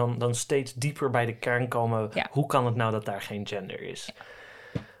we dan steeds dieper bij de kern komen. Ja. Hoe kan het nou dat daar geen gender is?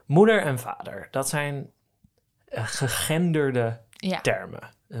 Ja. Moeder en vader, dat zijn gegenderde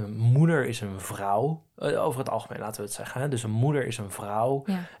termen. Een moeder is een vrouw, over het algemeen laten we het zeggen. Hè? Dus een moeder is een vrouw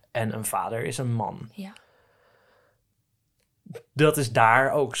en een vader is een man. Ja. Dat is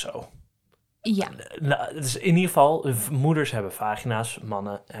daar ook zo. Ja. Dus in ieder geval, moeders hebben vagina's,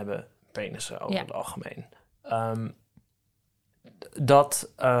 mannen hebben penissen over het algemeen.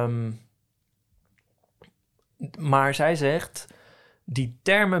 Maar zij zegt, die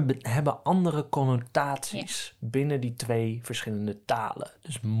termen hebben andere connotaties binnen die twee verschillende talen.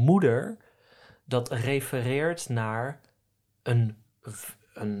 Dus moeder, dat refereert naar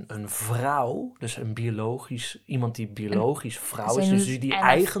een vrouw, dus iemand die biologisch vrouw is, dus die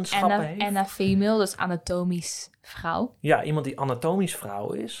eigenschappen heeft. En een female, dus anatomisch vrouw. Ja, iemand die anatomisch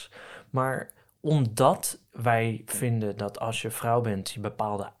vrouw is. Maar omdat wij vinden dat als je vrouw bent, je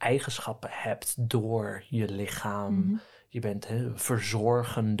bepaalde eigenschappen hebt door je lichaam. Mm-hmm. Je bent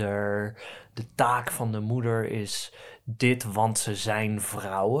verzorgender. De taak van de moeder is dit, want ze zijn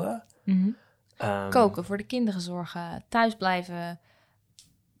vrouwen. Mm-hmm. Koken, voor de kinderen zorgen, thuisblijven.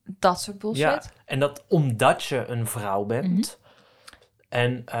 Dat soort bullshit. Ja, en dat omdat je een vrouw bent.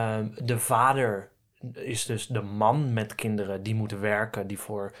 Mm-hmm. En de vader is dus de man met kinderen die moeten werken, die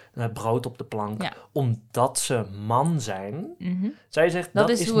voor brood op de plank, omdat ze man zijn. Mm-hmm. Zij zegt dat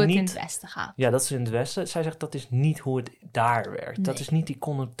is hoe het in het Westen gaat. Ja, dat is in het Westen. Zij zegt dat is niet hoe het daar werkt. Nee. Dat is niet die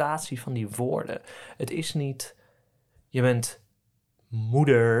connotatie van die woorden. Het is niet, je bent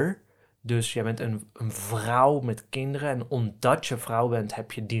moeder, dus je bent een vrouw met kinderen en omdat je vrouw bent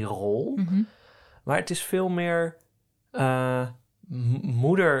heb je die rol. Mm-hmm. Maar het is veel meer,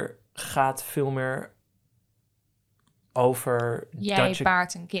 moeder gaat veel meer over jij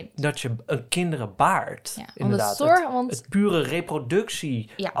baart een kind. Dat je kinderen baart. Ja, inderdaad. Het pure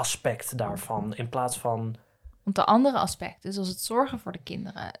reproductie-aspect daarvan in plaats van. Want de andere aspecten, zoals het zorgen voor de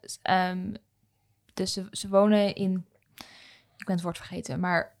kinderen. Dus ze wonen in. Ik ben het woord vergeten,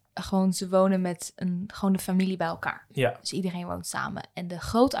 maar gewoon ze wonen met gewoon de familie bij elkaar. Ja. Dus iedereen woont samen. En de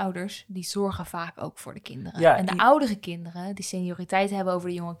grootouders, die zorgen vaak ook voor de kinderen. Ja, en de oudere kinderen, die senioriteit hebben over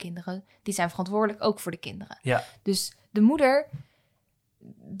de jonge kinderen, die zijn verantwoordelijk ook voor de kinderen. Ja. Dus de moeder,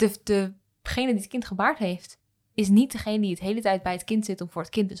 degene die het kind gebaard heeft, is niet degene die het hele tijd bij het kind zit om voor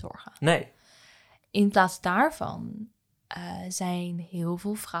het kind te zorgen. Nee. In plaats daarvan zijn heel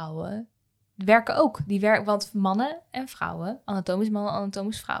veel vrouwen werken ook. Want mannen en vrouwen, anatomisch mannen,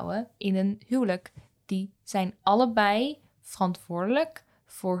 anatomisch vrouwen, in een huwelijk, die zijn allebei verantwoordelijk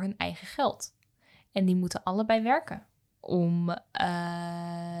voor hun eigen geld. En die moeten allebei werken om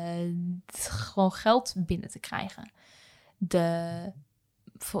gewoon geld binnen te krijgen. De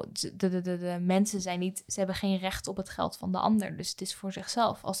de mensen ze hebben geen recht op het geld van de ander. Dus het is voor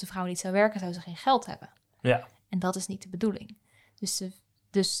zichzelf. Als de vrouw niet zou werken, zou ze geen geld hebben. Ja. En dat is niet de bedoeling.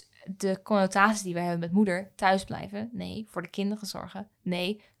 Dus de connotatie die wij hebben met moeder, thuis blijven, nee. Voor de kinderen zorgen,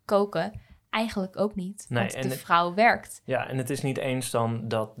 nee. Koken, eigenlijk ook niet. Nee, want en de vrouw werkt. Ja, en het is niet eens dan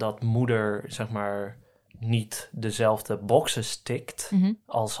dat moeder, zeg maar, niet dezelfde boxes tikt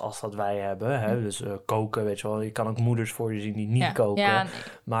als dat wij hebben. Hè? Dus koken, weet je wel. Je kan ook moeders voor je zien die niet koken. Ja, nee.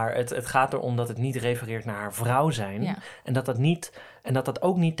 Maar het gaat erom dat het niet refereert naar haar vrouw zijn. Ja. En dat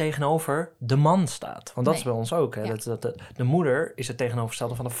ook niet tegenover de man staat. Want dat is bij ons ook. Hè? Ja. De moeder is het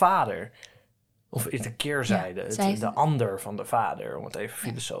tegenovergestelde van de vader. Of is de keerzijde, de ander van de vader, om het even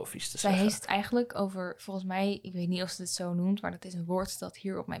filosofisch te zeggen. Zij heeft het eigenlijk over, volgens mij, ik weet niet of ze het zo noemt, maar dat is een woord dat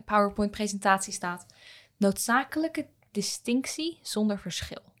hier op mijn PowerPoint-presentatie staat. Noodzakelijke distinctie zonder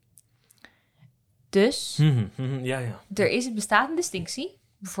verschil. Dus, er bestaat een distinctie.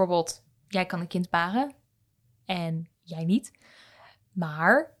 Bijvoorbeeld, jij kan een kind baren en jij niet.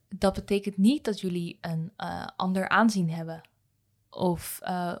 Maar dat betekent niet dat jullie een ander aanzien hebben. Of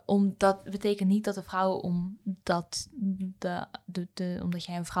dat betekent niet dat de vrouw, omdat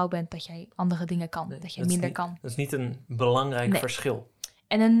jij een vrouw bent, dat jij andere dingen kan. Nee, dat jij minder kan. Dat is niet een belangrijk verschil.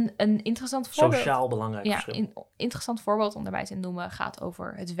 En een interessant voorbeeld... Sociaal belangrijk verschil. Een interessant voorbeeld om daarbij te noemen gaat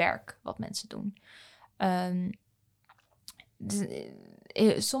over het werk wat mensen doen.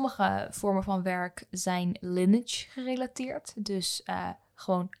 Sommige vormen van werk zijn lineage gerelateerd. Dus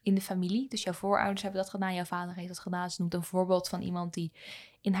gewoon in de familie. Dus jouw voorouders hebben dat gedaan, jouw vader heeft dat gedaan. Ze noemt een voorbeeld van iemand die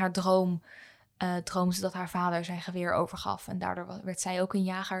in haar droomde dat haar vader zijn geweer overgaf. En daardoor werd zij ook een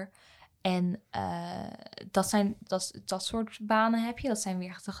jager. En dat soort banen heb je. Dat zijn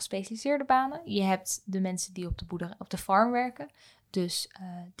weer de gespecialiseerde banen. Je hebt de mensen die op de farm werken. Dus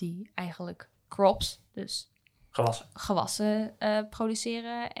die eigenlijk crops, dus gewassen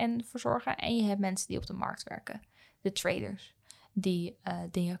produceren en verzorgen. En je hebt mensen die op de markt werken. De traders, die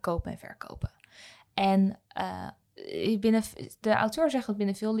dingen kopen en verkopen. En de auteur zegt dat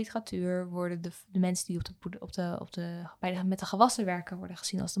binnen veel literatuur worden de mensen die met de gewassen werken, worden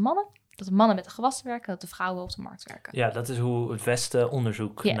gezien als de mannen. Dat de mannen met de gewassen werken, dat de vrouwen op de markt werken. Ja, dat is hoe het Westen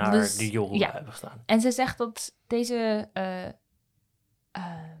onderzoek naar de Yoruba hebben gedaan. En ze zegt dat deze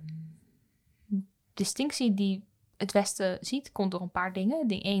distinctie die het Westen ziet, komt door een paar dingen.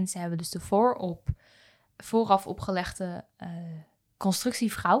 Ding 1, ze hebben dus de vooraf opgelegde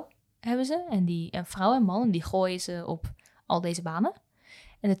constructievrouw hebben ze. En vrouw en man, en die gooien ze op al deze banen.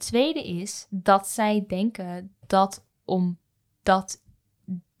 En het tweede is dat zij denken dat omdat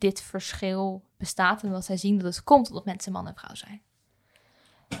dit verschil bestaat en dat zij zien dat het komt omdat mensen man en vrouw zijn.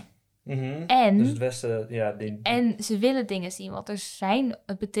 Mm-hmm. En, dus het Westen, en ze willen dingen zien, want er zijn...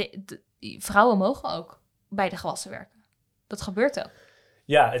 vrouwen mogen ook bij de gewassen werken. Dat gebeurt ook.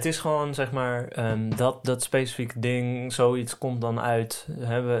 Ja, het is gewoon, zeg maar, dat specifieke ding, zoiets komt dan uit.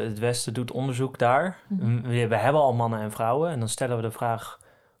 Het Westen doet onderzoek daar. Mm-hmm. We hebben al mannen en vrouwen. En dan stellen we de vraag,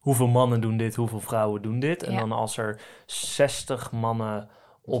 hoeveel mannen doen dit, hoeveel vrouwen doen dit? En dan als er 60 mannen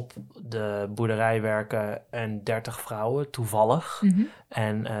op de boerderij werken en 30 vrouwen, toevallig. Mm-hmm.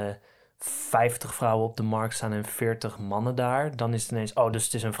 En 50 vrouwen op de markt staan en 40 mannen daar. Dan is het ineens, dus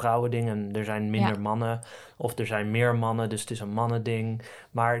het is een vrouwending en er zijn minder mannen. Of er zijn meer mannen, dus het is een mannending.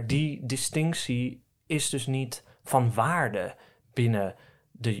 Maar die distinctie is dus niet van waarde binnen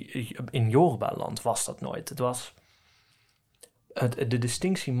in Yoruba-land was dat nooit. Het was... De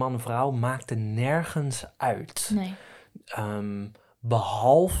distinctie man-vrouw maakte nergens uit. Nee.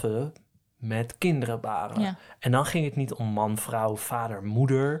 Behalve met kinderen baren. Ja. En dan ging het niet om man, vrouw, vader,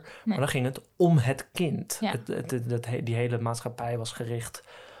 moeder. Nee. Maar dan ging het om het kind. Ja. Die hele maatschappij was gericht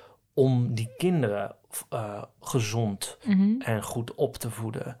om die kinderen gezond en goed op te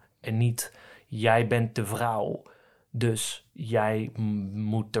voeden. En niet, jij bent de vrouw, dus jij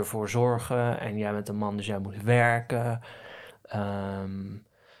moet ervoor zorgen. En jij bent een man, dus jij moet werken.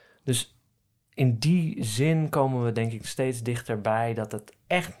 Dus in die zin komen we denk ik steeds dichterbij dat het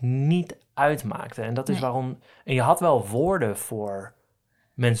echt niet uitmaakte. En dat is waarom... En je had wel woorden voor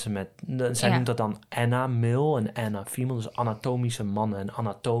mensen met... Zij noemt dat dan ana-male en ana-female. Dus anatomische mannen en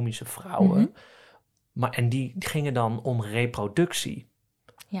anatomische vrouwen. Mm-hmm. En die gingen dan om reproductie.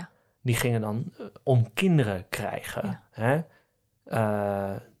 Ja. Die gingen dan om kinderen krijgen. Ja. Hè?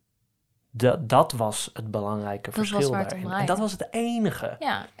 Dat was het belangrijke verschil daarin. En dat was het enige.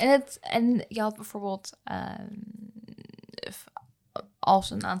 Ja, en je had bijvoorbeeld... als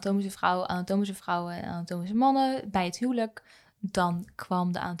een anatomische vrouwen en anatomische mannen bij het huwelijk, dan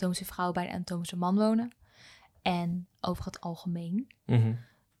kwam de anatomische vrouw bij de anatomische man wonen. En over het algemeen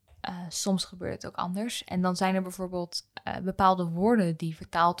soms gebeurt het ook anders. En dan zijn er bijvoorbeeld bepaalde woorden die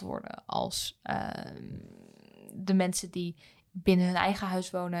vertaald worden als de mensen die binnen hun eigen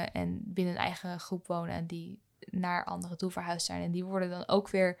huis wonen en binnen hun eigen groep wonen en die naar anderen toe verhuisd zijn. En die worden dan ook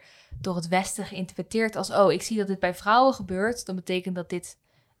weer door het Westen geïnterpreteerd als, oh, ik zie dat dit bij vrouwen gebeurt. Dan betekent dat dit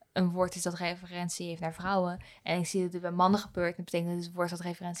een woord is dat referentie heeft naar vrouwen. En ik zie dat dit bij mannen gebeurt. Dat betekent dat dit een woord dat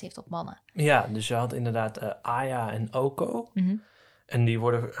referentie heeft op mannen. Ja, dus je had inderdaad Aya en Oko. Mm-hmm. En die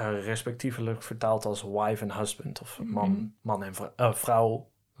worden respectievelijk vertaald als wife en husband. Of man en vrouw.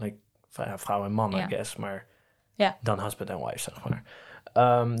 Vrouw en man, I guess. Maar dan husband en wife, zeg maar.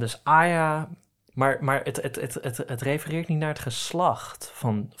 Dus Aya... Maar het refereert niet naar het geslacht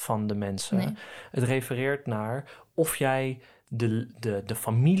van de mensen. Nee. Het refereert naar of jij de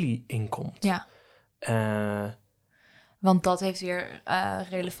familie inkomt. Ja. Want dat heeft weer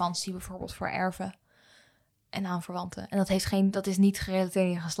relevantie bijvoorbeeld voor erven en aanverwanten. En dat is niet gerelateerd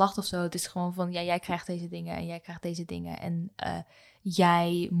aan je geslacht of zo. Het is gewoon van, jij krijgt deze dingen en jij krijgt deze dingen. En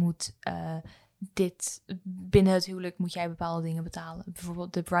jij moet binnen het huwelijk moet jij bepaalde dingen betalen.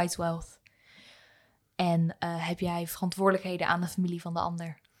 Bijvoorbeeld de bride's wealth. En heb jij verantwoordelijkheden aan de familie van de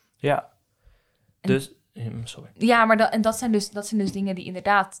ander? Ja. Dus, sorry. Ja, maar dat zijn dus dingen die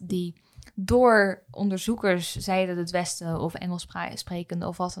inderdaad, die door onderzoekers, zij dat het Westen of Engels sprekende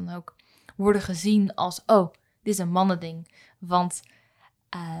of wat dan ook, worden gezien als, oh, dit is een mannending. Want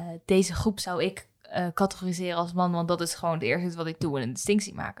deze groep zou ik categoriseren als man, want dat is gewoon het eerste wat ik doe en een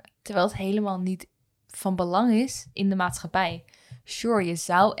distinctie maken. Terwijl het helemaal niet van belang is in de maatschappij. Sure, je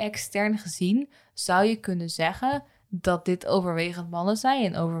zou extern gezien, zou je kunnen zeggen dat dit overwegend mannen zijn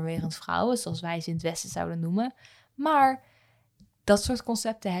en overwegend vrouwen, zoals wij ze in het Westen zouden noemen. Maar dat soort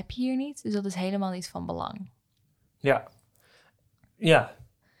concepten heb je hier niet, dus dat is helemaal niet van belang. Ja. Ja.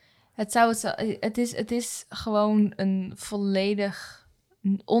 Het is gewoon een volledig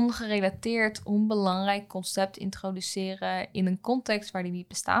ongerelateerd, onbelangrijk concept introduceren in een context waar die niet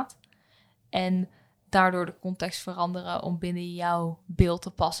bestaat. En daardoor de context veranderen om binnen jouw beeld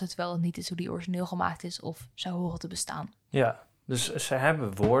te passen, terwijl het niet is hoe die origineel gemaakt is of zou horen te bestaan. Ja, dus ze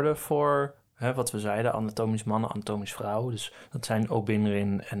hebben woorden voor, wat we zeiden, anatomisch mannen, anatomisch vrouwen. Dus dat zijn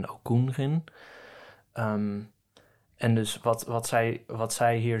Obinrin en Okunrin. En dus wat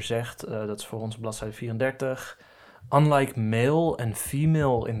zij hier zegt, dat is voor ons bladzijde 34... Unlike male and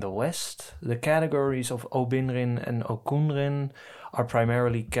female in the West, the categories of Obinrin and Okunrin are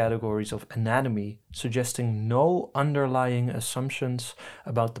primarily categories of anatomy, suggesting no underlying assumptions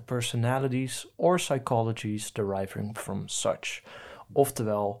about the personalities or psychologies deriving from such.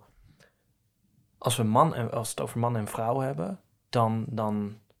 Oftewel, als we het over man en vrouw hebben,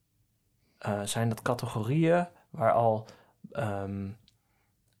 dan zijn dat categorieën waar al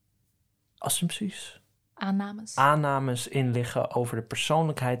assumpties... Aannames in liggen over de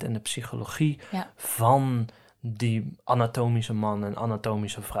persoonlijkheid en de psychologie van die anatomische man en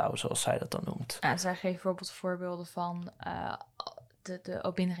anatomische vrouw, zoals zij dat dan noemt. Ja, zij geven bijvoorbeeld voorbeelden van de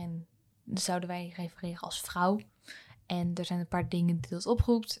Obinrin zouden wij refereren als vrouw. En er zijn een paar dingen die dat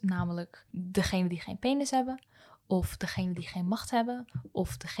oproept, namelijk degene die geen penis hebben, of degene die geen macht hebben,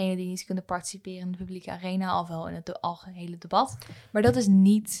 of degene die niet kunnen participeren in de publieke arena, ofwel in het algehele debat. Maar dat is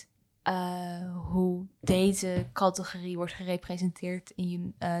niet hoe deze categorie wordt gerepresenteerd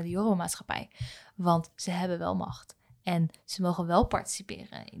in de Yoruba-maatschappij. Want ze hebben wel macht. En ze mogen wel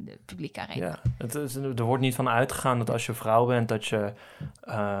participeren in de publieke arena. Ja, er wordt niet van uitgegaan dat als je vrouw bent, dat je...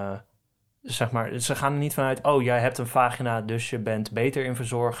 zeg maar, ze gaan er niet vanuit, oh, jij hebt een vagina, dus je bent beter in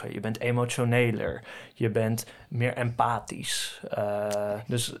verzorgen. Je bent emotioneler. Je bent meer empathisch.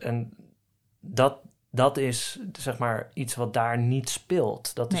 En dat is, zeg maar, iets wat daar niet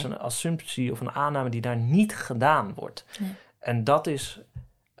speelt. Dat is een assumptie of een aanname die daar niet gedaan wordt. Nee. En dat is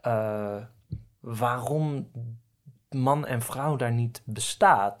waarom man en vrouw daar niet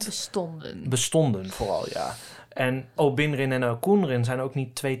bestaat. Bestonden vooral, ja. En Obinrin en Okunrin zijn ook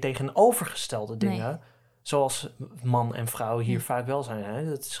niet twee tegenovergestelde dingen. Nee. Zoals man en vrouw hier vaak wel zijn. Hè?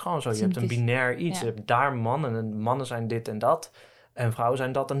 Dat is gewoon zo. Je hebt een binair iets. Ja. Je hebt daar mannen en mannen zijn dit en dat. En vrouwen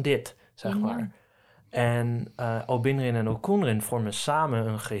zijn dat en dit, zeg maar. En Obinrin en Okunrin vormen samen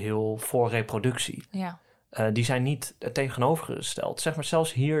een geheel voor reproductie. Ja. Die zijn niet tegenovergesteld. Zeg maar,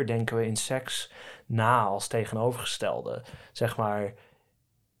 zelfs hier denken we in seks na als tegenovergestelde. Zeg maar,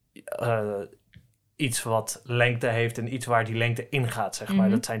 iets wat lengte heeft en iets waar die lengte ingaat, zeg maar.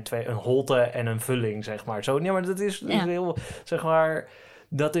 Mm-hmm. Dat zijn twee, een holte en een vulling, zeg maar. Zo, nee, maar dat is heel, zeg maar...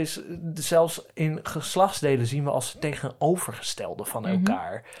 Dat is, zelfs in geslachtsdelen zien we als tegenovergestelde van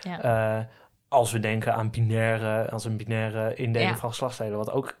elkaar. Ja. Als we denken aan een binaire indeling van geslachtsdelen,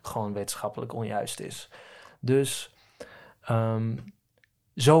 wat ook gewoon wetenschappelijk onjuist is. Dus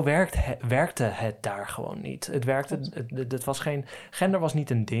zo werkte het daar gewoon niet. Het was gender was niet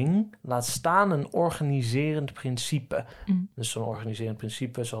een ding. Laat staan een organiserend principe. Dus zo'n organiserend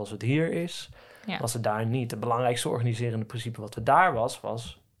principe zoals het hier is, was het daar niet. Het belangrijkste organiserende principe wat er daar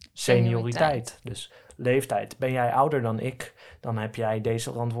was senioriteit. Dus leeftijd. Ben jij ouder dan ik, dan heb jij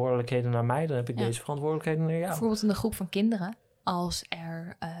deze verantwoordelijkheden naar mij, dan heb ik deze verantwoordelijkheden naar jou. Bijvoorbeeld in een groep van kinderen, als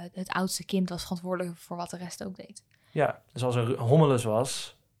er het oudste kind was verantwoordelijk voor wat de rest ook deed. Ja, dus als er hommeles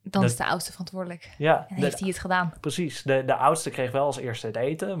was, dan is de oudste verantwoordelijk. Ja, en heeft hij het gedaan. Precies. De oudste kreeg wel als eerste het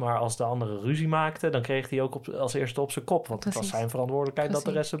eten, maar als de andere ruzie maakte, dan kreeg hij ook als eerste op zijn kop. Want het was zijn verantwoordelijkheid dat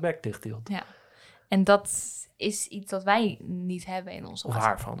de rest zijn bek dicht hield. Ja. En dat is iets dat wij niet hebben in onze maatschappij. Of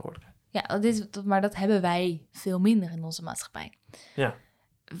haar verantwoordelijkheid. Ja, maar dat hebben wij veel minder in onze maatschappij. Ja.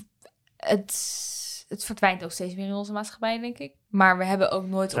 Het verdwijnt ook steeds meer in onze maatschappij, denk ik. Maar we hebben ook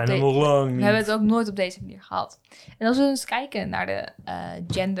nooit we hebben het ook nooit op deze manier gehad. En als we eens kijken naar de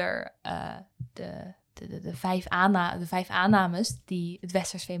gender, de vijf aannames die het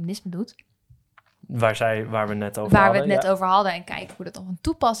westers feminisme doet. Waar we het net over hadden. We het net over hadden. En kijken hoe dat of een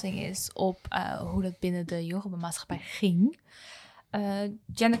toepassing is op hoe dat binnen de Yoruba-maatschappij ging.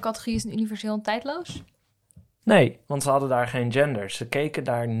 Gendercategorie is een universeel en tijdloos? Nee, want ze hadden daar geen gender. Ze keken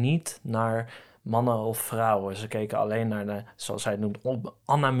daar niet naar mannen of vrouwen. Ze keken alleen naar de, zoals hij het noemt,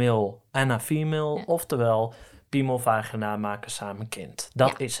 anamale, anafemale. Ja. Oftewel, piemel, vagina maken samen kind.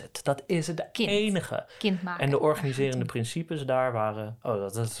 Dat is het. Dat is het enige. Kind maken. En de organiserende principes daar waren... Oh,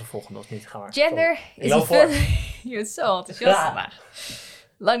 dat is de volgende nog niet. Ga maar. Gender is een... Je bent zo enthousiast vandaag.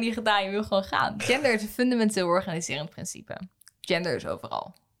 Lang niet gedaan, je wil gewoon gaan. Gender is een fundamenteel organiserend principe. Gender is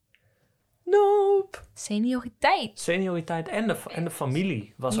overal. Nope. Senioriteit en de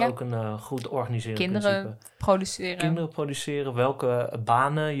familie was ook een goed organiserend principe. Kinderen produceren, welke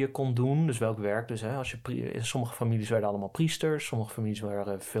banen je kon doen, dus welk werk. Dus als sommige families werden allemaal priesters, sommige families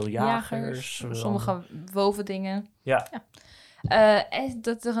waren veel jagers. Sommige woven dingen. Ja.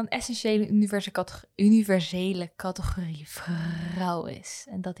 Dat er een essentiële universele categorie vrouw is.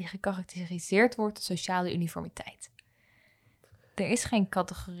 En dat die gekarakteriseerd wordt door sociale uniformiteit. Er is geen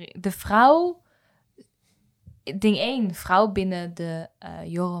categorie. De vrouw... Ding 1, vrouw binnen de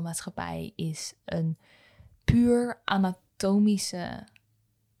Yoruba-maatschappij is een puur anatomisch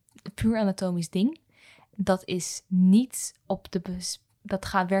ding. Dat is niet op de...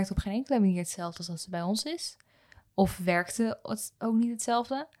 werkt op geen enkele manier hetzelfde als dat ze bij ons is. Of werkte het ook niet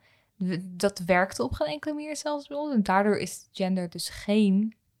hetzelfde. Dat werkte op geen enkele manier hetzelfde bij ons. En daardoor is gender dus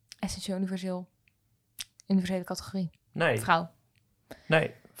geen essentieel universele categorie. Nee. Vrouw.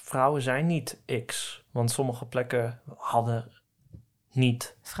 Nee, vrouwen zijn niet X. Want sommige plekken hadden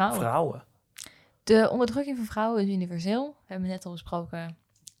niet vrouwen. De onderdrukking van vrouwen is universeel. We hebben het net al besproken.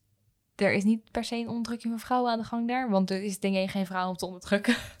 Er is niet per se een onderdrukking van vrouwen aan de gang daar. Want er is denk ik geen vrouw om te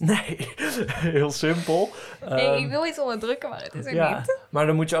onderdrukken. Nee, heel simpel. Ik wil iets onderdrukken, maar het is er niet. Maar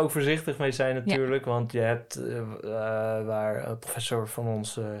daar moet je ook voorzichtig mee zijn natuurlijk. Ja. Want je hebt waar een professor van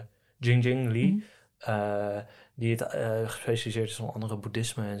ons, Jingjing Lee... die het gespecialiseerd is onder andere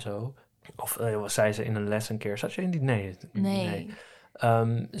boeddhisme en zo. Of zei ze in een les een keer... Zat je in die? Nee.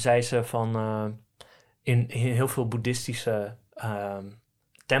 Zei ze van... in heel veel boeddhistische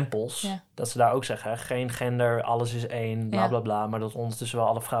tempels... dat ze daar ook zeggen... geen gender, alles is één, bla bla bla... maar dat ondertussen wel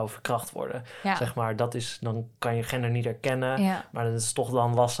alle vrouwen verkracht worden. Ja. Zeg maar, dat is... Dan kan je gender niet herkennen... Ja. Maar het is toch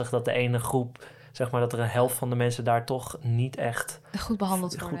dan lastig dat de ene groep... zeg maar dat er een helft van de mensen daar toch niet echt... goed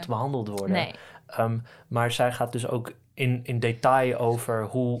behandeld worden. Nee. Maar zij gaat dus ook in detail over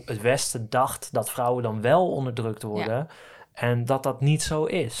hoe het Westen dacht dat vrouwen dan wel onderdrukt worden. Ja. En dat niet zo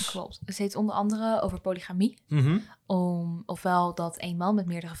is. Klopt. Het heeft onder andere over polygamie. Mm-hmm. Ofwel dat een man met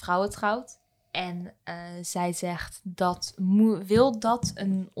meerdere vrouwen trouwt. En zij zegt dat wil dat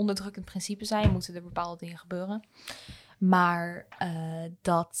een onderdrukkend principe zijn, moeten er bepaalde dingen gebeuren. Maar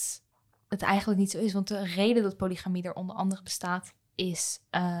dat het eigenlijk niet zo is. Want de reden dat polygamie er onder andere bestaat... is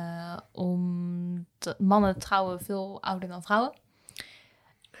om mannen trouwen veel ouder dan vrouwen.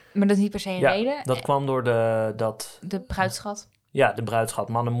 Maar dat is niet per se een reden. Dat kwam door de bruidsschat. Ja, de bruidsschat.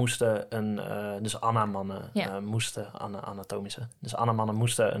 Mannen moesten dus Anna-mannen moesten, anatomische. Dus Anna-mannen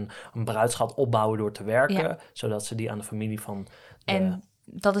moesten een bruidsschat opbouwen door te werken, zodat ze die aan de familie van... En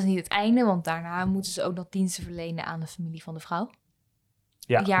dat is niet het einde, want daarna moeten ze ook nog diensten verlenen aan de familie van de vrouw.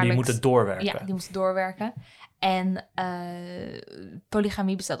 Ja, die moeten doorwerken. Ja, die moeten doorwerken. En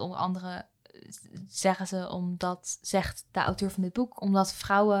polygamie bestaat onder andere, zegt de auteur van dit boek, omdat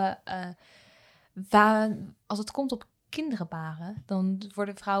vrouwen, als het komt op kinderen baren, dan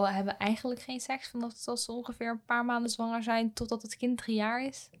worden vrouwen hebben eigenlijk geen seks vanaf ze ongeveer een paar maanden zwanger zijn totdat het kind 3 jaar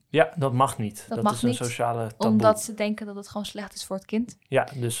is. Ja, dat mag niet. Dat Dat mag is een niet, sociale taboe. Omdat ze denken dat het gewoon slecht is voor het kind. Ja,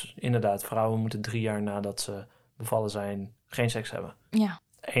 dus inderdaad, vrouwen moeten 3 jaar nadat ze bevallen zijn geen seks hebben. Ja.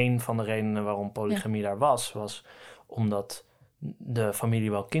 Een van de redenen waarom polygamie daar was omdat de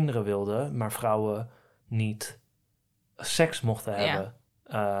familie wel kinderen wilde, maar vrouwen niet seks mochten hebben.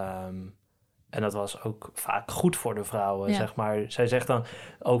 En dat was ook vaak goed voor de vrouwen, zeg maar. Zij zegt dan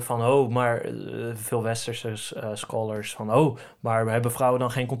ook van, veel westerse scholars van, maar hebben vrouwen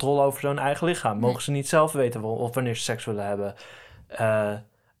dan geen controle over hun eigen lichaam? Mogen ze niet zelf weten of wanneer ze seks willen hebben?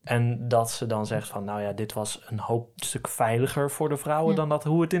 En dat ze dan zegt van, dit was een stuk veiliger voor de vrouwen dan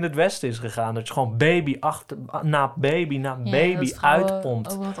hoe het in het Westen is gegaan. Dat je gewoon baby na baby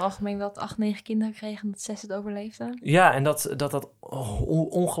uitpompt. Over het algemeen wel 8, 9 kinderen kregen en dat 6 het overleefden. Ja, en dat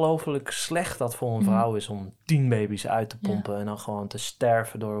ongelooflijk slecht dat voor een vrouw is om 10 baby's uit te pompen en dan gewoon te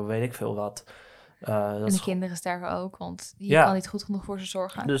sterven door weet ik veel wat. En de kinderen sterven ook, want je kan niet goed genoeg voor ze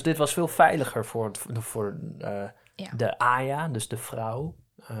zorgen. Dus dit was veel veiliger voor de Aya, dus de vrouw.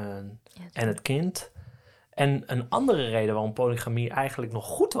 En het kind. En een andere reden waarom polygamie eigenlijk nog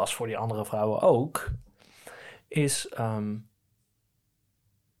goed was voor die andere vrouwen ook, is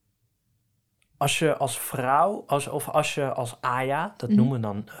als je als vrouw, als je als Aya, dat noemen we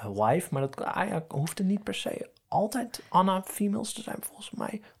dan wife, maar dat Aya hoeft er niet per se altijd Anna females te zijn volgens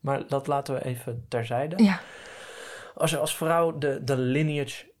mij. Maar dat laten we even terzijde. Ja. Als je als vrouw de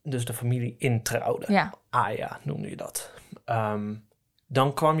lineage, dus de familie introuwde, Aya noemde je dat.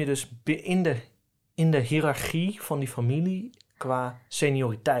 Dan kwam je dus in de hiërarchie van die familie qua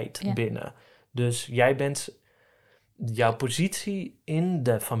senioriteit binnen. Dus jouw positie in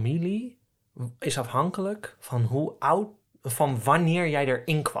de familie is afhankelijk van van wanneer jij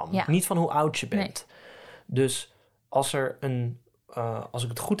erin kwam. Ja. Niet van hoe oud je bent. Nee. Dus als ik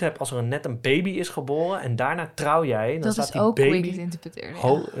het goed heb, als er net een baby is geboren en daarna trouw jij, dan staat die baby... Dat is ook hoe ik het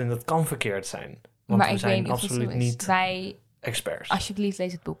interpreteer. En dat kan verkeerd zijn. Want maar we zijn absoluut niet... experts. Alsjeblieft,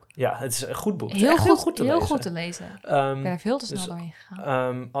 lees het boek. Ja, het is een goed boek. Heel goed te lezen. Ik ben er veel te snel doorheen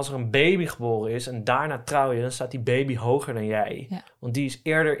gegaan. Als er een baby geboren is en daarna trouw je, dan staat die baby hoger dan jij. Ja. Want die is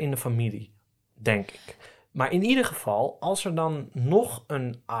eerder in de familie, denk ik. Maar in ieder geval, als er dan nog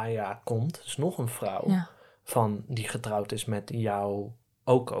een Aya komt, dus nog een vrouw van die getrouwd is met jouw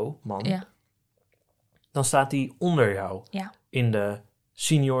Oko-man, dan staat die onder jou in de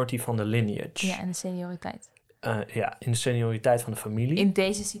seniority van de lineage. Ja, en de senioriteit. In de senioriteit van de familie. In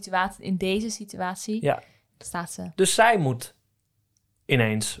deze situatie staat ze. Dus zij moet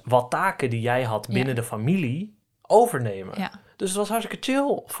ineens wat taken die jij had binnen de familie overnemen. Ja. Dus het was hartstikke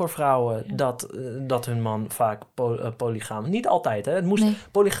chill voor vrouwen dat hun man vaak polygaam. Niet altijd, hè.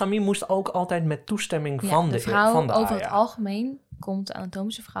 Polygamie moest ook altijd met toestemming van de vrouw. Van de over het algemeen komt de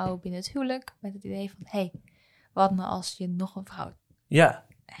anatomische vrouw binnen het huwelijk met het idee van, wat nou als je nog een vrouw hebt?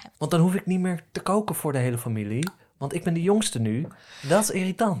 Want dan hoef ik niet meer te koken voor de hele familie. Want ik ben de jongste nu. Dat is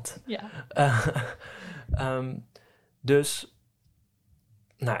irritant. Ja. Dus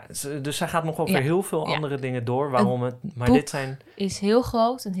zij gaat nog over heel veel andere dingen door. Waarom het... Maar dit is heel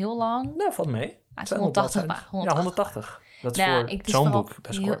groot en heel lang. Nou, valt mee. Het is 180 pagina's. Ja, 180. Dat is voor zo'n boek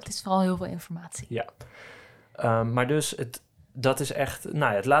best kort. Het is vooral heel veel informatie. Ja. Maar dus, dat is echt...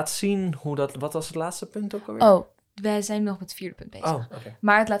 het laat zien hoe dat... Wat was het laatste punt ook alweer? Wij zijn nog met het 4e punt bezig. Okay.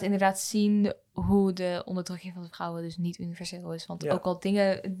 Maar het laat inderdaad zien hoe de onderdrukking van de vrouwen dus niet universeel is. Want ook al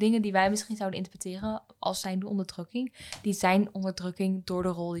dingen die wij misschien zouden interpreteren als zijn de onderdrukking, die zijn onderdrukking door de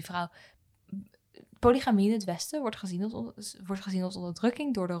rol die vrouw... Polygamie in het Westen wordt gezien als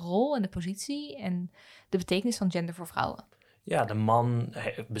onderdrukking door de rol en de positie en de betekenis van gender voor vrouwen. Ja, de man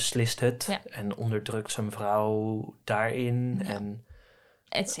beslist het en onderdrukt zijn vrouw daarin en...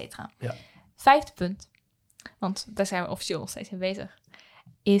 Et cetera. Ja. 5e punt. Want daar zijn we officieel nog steeds mee bezig,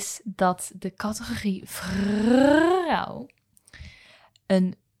 is dat de categorie vrouw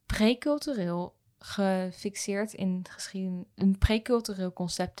een precultureel gefixeerd in een precultureel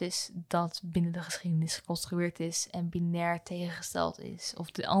concept is dat binnen de geschiedenis geconstrueerd is en binair tegengesteld is,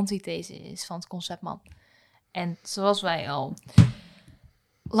 of de antithese is van het concept man. En zoals wij al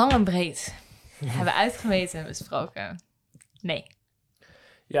lang en breed hebben uitgemeten en besproken, nee.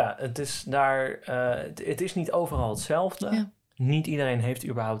 Ja, het is daar. Het is niet overal hetzelfde. Ja. Niet iedereen heeft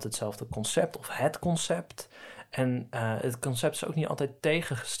überhaupt hetzelfde concept of het concept. En het concept is ook niet altijd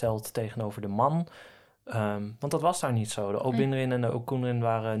tegengesteld tegenover de man. Want dat was daar niet zo. De Obinrin en de Okunrin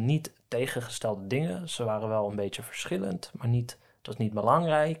waren niet tegengestelde dingen. Ze waren wel een beetje verschillend, maar het was niet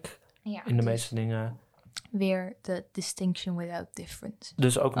belangrijk in de meeste dingen. Weer de distinction without difference.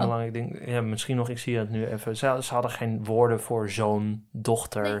 Dus ook een belangrijk ding. Ja, misschien nog, ik zie het nu even. Ze hadden geen woorden voor zoon,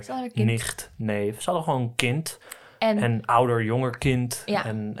 dochter, Nee, ze hadden kind. nicht, neef. Ze hadden gewoon kind En en ouder, jonger kind. Ja,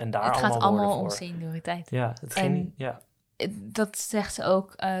 en daar het gaat allemaal allemaal woorden om voor. senioriteit. Ja, het En- ging... Ja. Dat zegt ze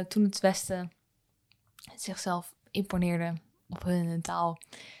ook toen het Westen zichzelf imponeerde op hun taal.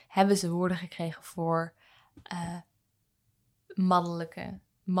 Hebben ze woorden gekregen voor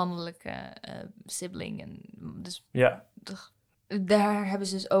mannelijke sibling. En dus Ja, daar hebben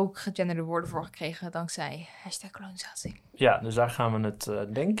ze dus ook gegenderde woorden voor gekregen dankzij #kolonisatie. ja, dus daar gaan we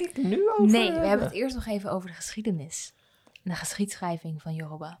het denk ik nu over Nee, we hebben het eerst nog even over de geschiedenis. De geschiedschrijving van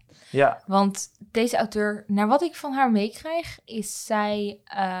Yoruba. Ja, Want deze auteur, naar wat ik van haar meekrijg, is zij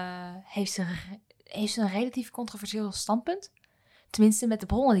heeft ze een relatief controversieel standpunt. Tenminste, met de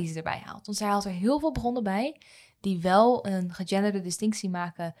bronnen die ze erbij haalt. Want zij haalt er heel veel bronnen bij die wel een gegenderde distinctie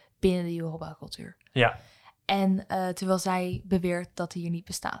maken binnen de Yoruba-cultuur. ja, En terwijl zij beweert dat die hier niet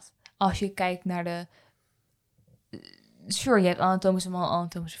bestaat. Als je kijkt naar de... Sure, je hebt anatomische mannen en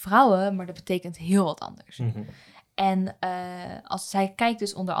anatomische vrouwen, maar dat betekent heel wat anders. mhm. En als zij kijkt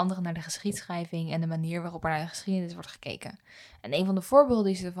dus onder andere naar de geschiedschrijving en de manier waarop er naar de geschiedenis wordt gekeken. En een van de voorbeelden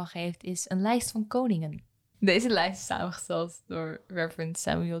die ze ervan geeft is een lijst van koningen. Deze lijst is samengesteld door Reverend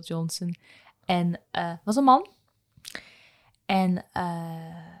Samuel Johnson en was een man. En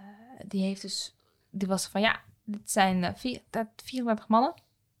die was van ja, dit zijn 34 mannen.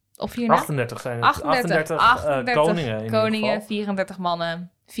 Of 34? 38 zijn het. 38 koningen in ieder koningen, geval. 34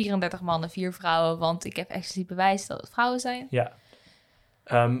 mannen. 34 mannen, 4 vrouwen, want ik heb expliciet bewijs dat het vrouwen zijn. Ja.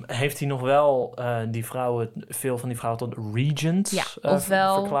 Heeft hij nog wel veel van die vrouwen tot regents Ja,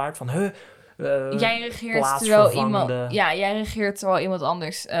 ofwel- verklaard? Van, Jij regeert plaatsvervangende- jij regeert terwijl iemand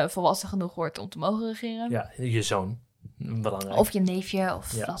anders volwassen genoeg wordt om te mogen regeren. ja, je zoon. Belangrijk. Of je neefje,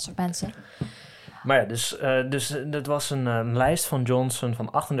 of Ja. dat soort mensen. Maar ja, dus dat was een lijst van Johnson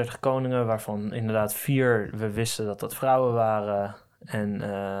van 38 koningen, waarvan inderdaad 4 we wisten dat dat vrouwen waren. En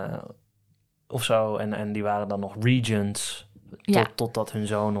of zo. En die waren dan nog regents. Ja. Totdat hun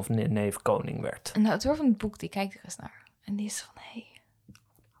zoon of neef koning werd. En de auteur van het boek, die kijkt er eens naar. En die is van,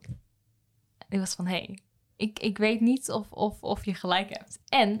 Die was van, ik weet niet of je gelijk hebt.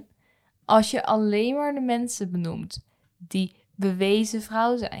 En als je alleen maar de mensen benoemt die bewezen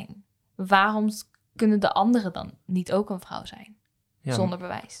vrouw zijn, waarom kunnen de anderen dan niet ook een vrouw zijn? Ja, Zonder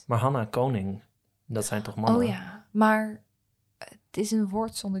bewijs. Maar Hanna koning, dat zijn toch mannen? Oh ja, maar het is een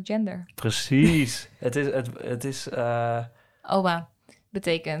woord zonder gender. Precies. het is Oba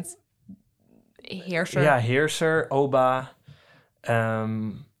betekent heerser. ja, heerser, oba.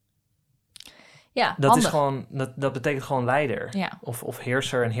 Ja, Dat handig. is gewoon, dat betekent gewoon leider. Ja. Of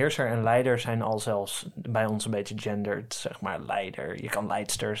heerser. En heerser en leider zijn al zelfs bij ons een beetje gendered, zeg maar, leider. Je kan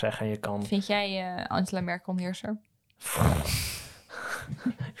leidster zeggen, je kan... Vind jij Angela Merkel een heerser?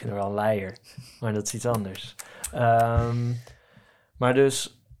 Ik vind haar wel een leier, maar dat is iets anders. Maar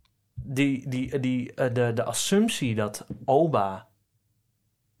dus de assumptie dat oba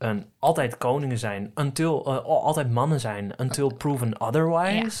altijd koningen zijn, altijd mannen zijn, until proven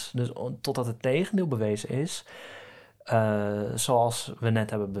otherwise, dus totdat het tegendeel bewezen is, zoals we net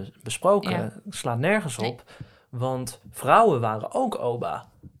hebben besproken, slaat nergens op, want vrouwen waren ook oba.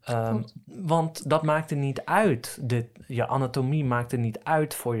 Want dat maakte niet uit. Je anatomie maakte niet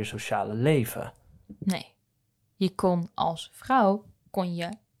uit voor je sociale leven. Nee. Je kon als vrouw,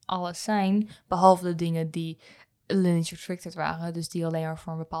 alles zijn, behalve de dingen die lineage restricted waren, dus die alleen maar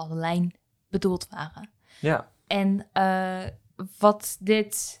voor een bepaalde lijn bedoeld waren. Ja. En er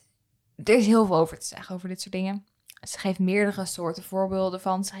is heel veel over te zeggen over dit soort dingen. Ze geeft meerdere soorten voorbeelden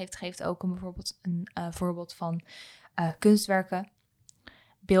van. Ze geeft ook een voorbeeld van kunstwerken,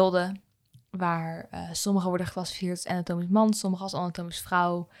 beelden, waar sommige worden geclassificeerd als anatomisch man, sommige als anatomisch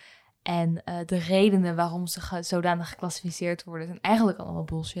vrouw. En de redenen waarom ze zodanig geclassificeerd worden, zijn eigenlijk allemaal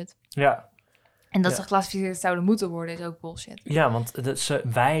bullshit. Ja. En dat ze geclassificeerd zouden moeten worden, is ook bullshit. Ja, want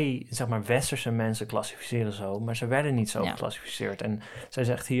wij, zeg maar, westerse mensen klassificeren zo, maar ze werden niet zo geclassificeerd. En zij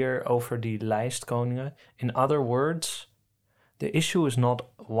zegt hier over die lijst koningen, in other words, the issue is not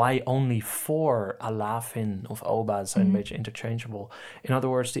why only 4 Alafin of Oba zijn een beetje interchangeable. In other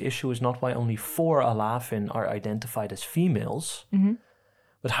words, the issue is not why only 4 Alafin are identified as females,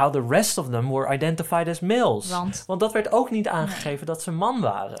 but how the rest of them were identified as males. Want dat werd ook niet aangegeven dat ze man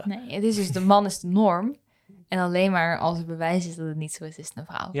waren. Nee, het is dus de man is de norm. En alleen maar als er bewijs is dat het niet zo is het een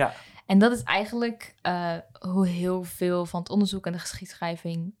vrouw. Ja, En dat is eigenlijk hoe heel veel van het onderzoek en de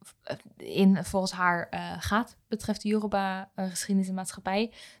geschiedschrijving volgens haar gaat, betreft de Yoruba-geschiedenis en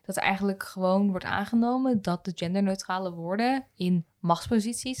maatschappij. Dat er eigenlijk gewoon wordt aangenomen dat de genderneutrale woorden in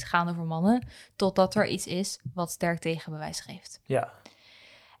machtsposities gaan over mannen, totdat er iets is wat sterk tegenbewijs geeft. ja.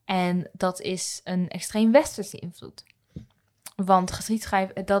 En dat is een extreem westerse invloed. Want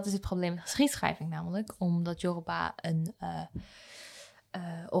dat is het probleem met geschiedschrijving namelijk, omdat Yoruba een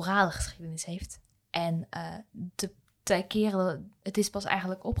orale geschiedenis heeft. En te keren, het is pas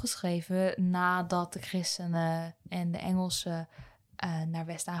eigenlijk opgeschreven nadat de christenen en de Engelsen naar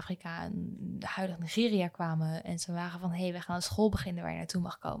West-Afrika en de huidige Nigeria kwamen. En ze waren van, we gaan een school beginnen waar je naartoe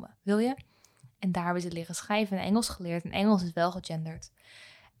mag komen. Wil je? En daar hebben ze leren schrijven en Engels geleerd. En Engels is wel gegenderd.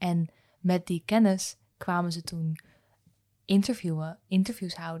 En met die kennis kwamen ze toen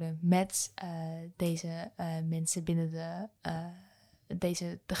interviews houden met deze mensen binnen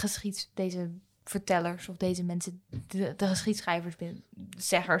deze vertellers of deze mensen, de geschiedschrijvers,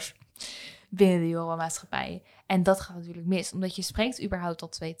 zeggers binnen de Yoruba-maatschappij. En dat gaat natuurlijk mis, omdat je spreekt überhaupt al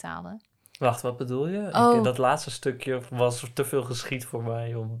 2 talen. Wacht, wat bedoel je? Oh. Dat laatste stukje was te veel geschied voor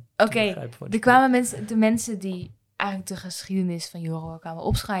mij om te begrijpen wat er kwamen de mensen die eigenlijk de geschiedenis van Yoruba kwamen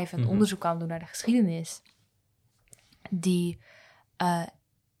opschrijven en onderzoek kwamen doen naar de geschiedenis, die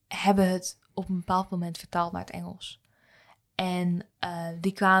hebben het op een bepaald moment vertaald naar het Engels. En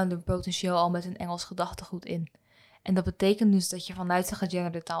die kwamen er potentieel al met een Engels gedachtegoed in. En dat betekent dus dat je vanuit de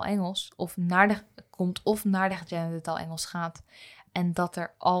gegenderde taal Engels of naar de gegenderde taal Engels gaat. En dat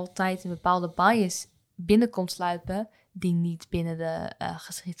er altijd een bepaalde bias binnenkomt sluipen die niet binnen de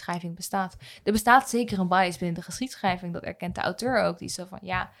geschiedschrijving bestaat. Er bestaat zeker een bias binnen de geschiedschrijving, dat erkent de auteur ook. Die is zo van,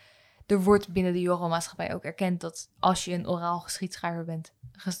 er wordt binnen de Yoruba-maatschappij ook erkend dat als je een oraal geschiedschrijver bent,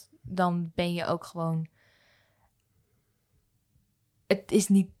 dan ben je ook gewoon... Het is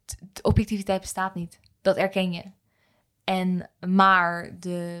niet... De objectiviteit bestaat niet. Dat erken je. Maar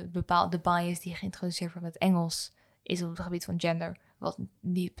de bepaalde bias die geïntroduceerd wordt met Engels is op het gebied van gender wat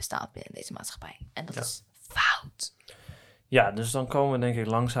niet bestaat binnen deze maatschappij. En dat is fout. Ja, dus dan komen we denk ik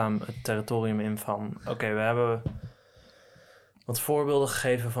langzaam het territorium in van... Oké, we hebben wat voorbeelden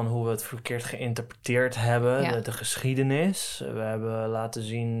gegeven van hoe we het verkeerd geïnterpreteerd hebben. Ja. De geschiedenis. We hebben laten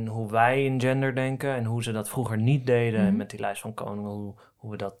zien hoe wij in gender denken en hoe ze dat vroeger niet deden. Met die lijst van koningen,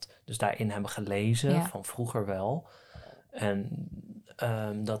 hoe we dat dus daarin hebben gelezen, van vroeger wel. En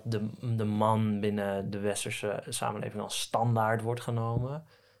dat de man binnen de westerse samenleving als standaard wordt genomen.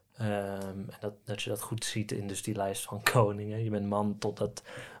 En dat je dat goed ziet in dus die lijst van koningen. Je bent man totdat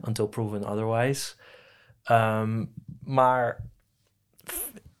until proven otherwise. Maar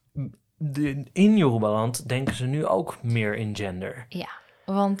in Yorubaland denken ze nu ook meer in gender. Ja,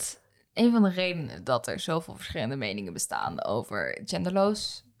 want een van de redenen dat er zoveel verschillende meningen bestaan over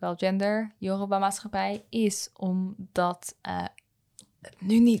genderloos, wel gender, Yoruba-maatschappij, is omdat het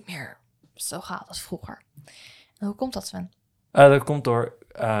nu niet meer zo gaat als vroeger. En hoe komt dat, Sven? Dat komt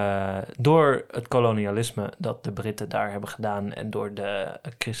door het kolonialisme dat de Britten daar hebben gedaan en door de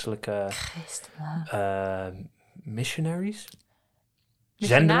christelijke missionaries.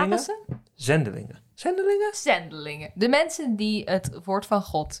 Zendelingen. De mensen die het woord van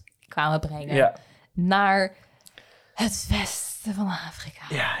God kwamen brengen naar het westen van Afrika.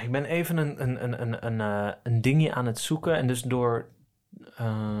 Ja, ik ben even een dingje aan het zoeken. En dus door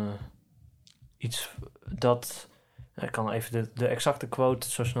iets dat... Ik kan even de exacte quote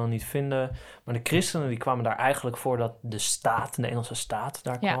zo snel niet vinden. Maar de christenen die kwamen daar eigenlijk voordat de Engelse staat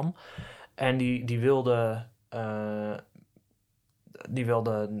daar kwam. En die wilden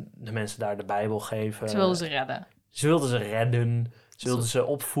de mensen daar de Bijbel geven. Ze wilden ze redden. Ze wilden ze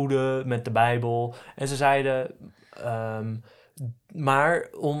opvoeden met de Bijbel. En ze zeiden... maar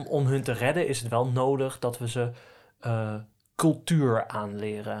om hun te redden is het wel nodig dat we ze cultuur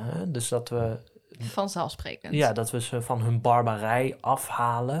aanleren. Hè? Dus dat we... Vanzelfsprekend. Ja, dat we ze van hun barbarij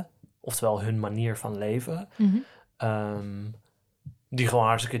afhalen. Oftewel hun manier van leven. Die gewoon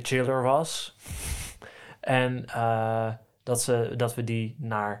hartstikke chiller was. En dat we die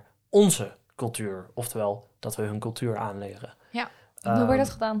naar onze cultuur, oftewel dat we hun cultuur aanleren. Ja, hoe werd dat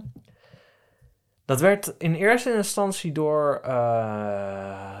gedaan? Dat werd in eerste instantie door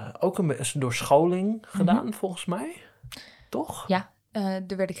scholing gedaan, volgens mij. Toch? Ja,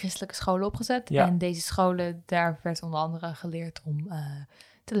 er werden christelijke scholen opgezet. Ja. En deze scholen, daar werd onder andere geleerd om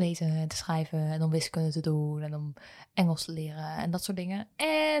te lezen en te schrijven en om wiskunde te doen en om Engels te leren en dat soort dingen.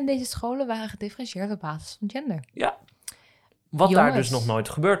 En deze scholen waren gedifferentieerd op basis van gender. Ja. Wat daar dus nog nooit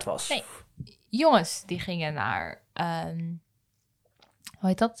gebeurd was. Nee. Jongens, die gingen naar hoe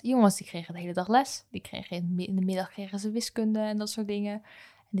heet dat? Jongens die kregen de hele dag les. Die kregen in de middag kregen ze wiskunde en dat soort dingen.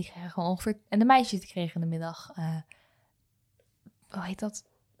 En die kregen gewoon ongeveer... En de meisjes die kregen in de middag... hoe heet dat?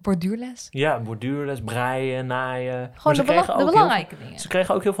 Borduurles. Ja, borduurles, breien, naaien. Gewoon Maar de belangrijke dingen. Ze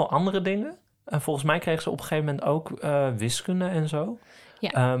kregen ook heel veel andere dingen. En volgens mij kregen ze op een gegeven moment ook wiskunde en zo.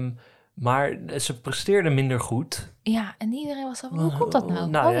 Ja. Maar ze presteerden minder goed. Ja, en iedereen was van, hoe komt dat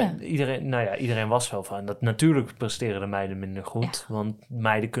nou? Iedereen was wel van. Dat natuurlijk presteren de meiden minder goed. Ja. Want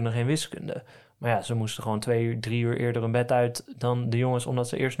meiden kunnen geen wiskunde. Maar ja, ze moesten gewoon 2-3 uur eerder hun bed uit dan de jongens, omdat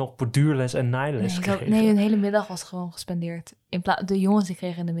ze eerst nog borduurles en naailes kregen. Nee, hun hele middag was gewoon gespendeerd. De jongens die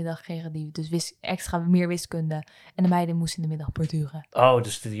kregen in de middag die dus extra meer wiskunde. En de meiden moesten in de middag borduren. Oh,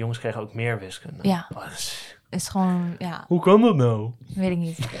 dus de jongens kregen ook meer wiskunde. Ja. Oh, is gewoon, ja. Hoe kan dat nou? Weet ik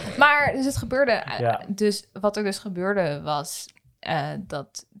niet. Maar dus het gebeurde. Dus wat er dus gebeurde was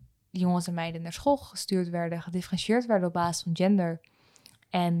dat jongens en meiden naar school gestuurd werden, gedifferentieerd werden op basis van gender.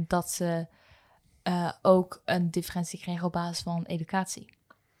 En dat ze ook een differentie kregen op basis van educatie.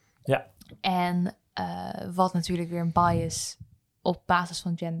 Ja. En wat natuurlijk weer een bias op basis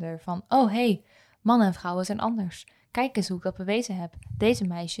van gender. Van, oh hey, mannen en vrouwen zijn anders. Kijk eens hoe ik dat bewezen heb. Deze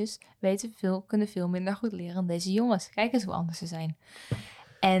meisjes kunnen veel minder goed leren dan deze jongens. Kijk eens hoe anders ze zijn.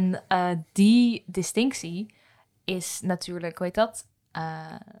 En die distinctie is natuurlijk, hoe heet dat?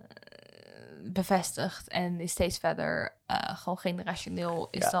 Bevestigd en is steeds verder gewoon generationeel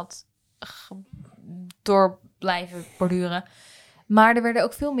is dat door blijven borduren. Maar er werden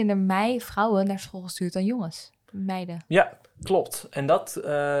ook veel minder vrouwen naar school gestuurd dan jongens, meiden. Ja, klopt. En dat...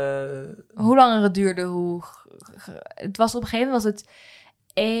 Hoe langer het duurde, het was op een gegeven moment was het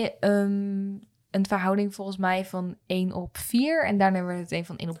een verhouding volgens mij van 1/4 en daarna werd het een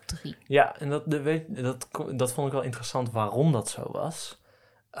van 1/3. Ja, en dat vond ik wel interessant waarom dat zo was.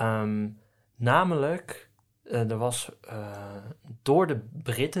 Namelijk, er was door de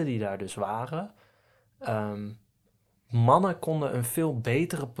Britten die daar dus waren... mannen konden een veel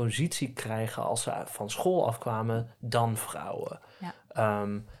betere positie krijgen als ze van school afkwamen dan vrouwen. Ja.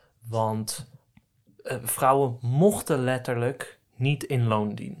 Want vrouwen mochten letterlijk niet in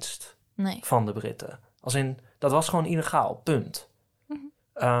loondienst van de Britten. Dat was gewoon illegaal, punt.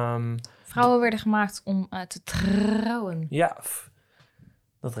 Mm-hmm. Vrouwen werden gemaakt om te trouwen. Ja,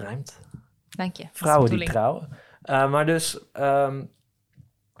 dat rijmt. Dank je. Vrouwen die trouwen. Maar dus...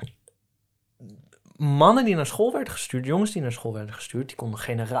 mannen die naar school werden gestuurd, jongens die naar school werden gestuurd, die konden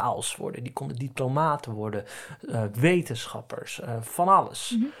generaals worden, die konden diplomaten worden, wetenschappers, van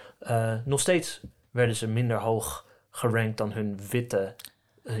alles. Mm-hmm. Nog steeds werden ze minder hoog gerankt dan hun witte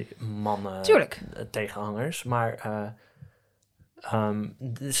mannen tegenhangers, maar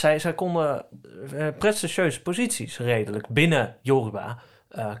zij konden prestigieuze posities redelijk binnen Yoruba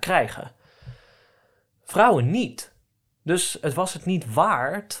krijgen. Vrouwen niet. Dus het was het niet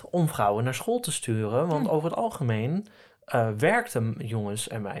waard om vrouwen naar school te sturen. Want over het algemeen werkten jongens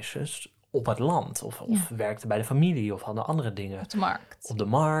en meisjes op het land. Of werkten bij de familie of hadden andere dingen. Op de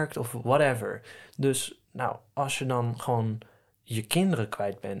markt of whatever. Dus als je dan gewoon je kinderen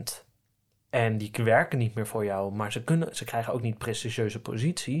kwijt bent... en die werken niet meer voor jou... maar ze krijgen ook niet prestigieuze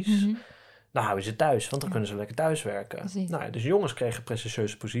posities... Mm-hmm. Dan hou je ze thuis, want dan kunnen ze lekker thuis werken. Dus jongens kregen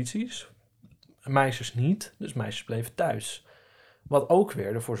prestigieuze posities... meisjes niet, dus meisjes bleven thuis. Wat ook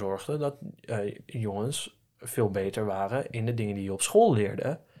weer ervoor zorgde dat jongens veel beter waren in de dingen die je op school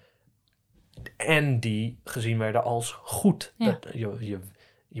leerde. En die gezien werden als goed. Ja.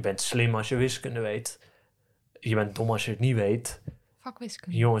 Je bent slim als je wiskunde weet. Je bent dom als je het niet weet. Vak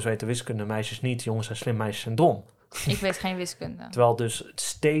wiskunde. Jongens weten wiskunde, meisjes niet. Jongens zijn slim, meisjes zijn dom. Ik weet geen wiskunde. Terwijl dus het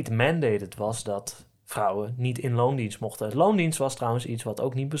state mandated was dat... vrouwen niet in loondienst mochten. Loondienst was trouwens iets wat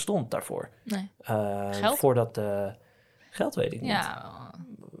ook niet bestond daarvoor. Nee. Geld? Voordat geld weet ik niet. Ja.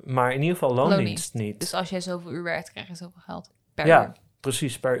 Maar in ieder geval loondienst niet. Dus als jij zoveel uur werkt, krijg je zoveel geld per uur. Ja,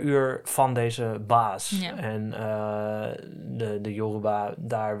 precies. Per uur van deze baas. Ja. En de Yoruba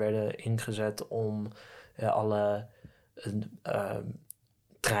daar werden ingezet om alle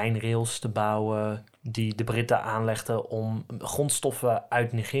treinrails te bouwen... die de Britten aanlegden om grondstoffen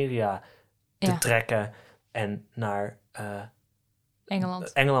uit Nigeria... te trekken en naar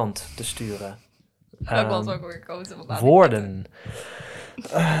Engeland te sturen. Dat was ook weer komen. Woorden.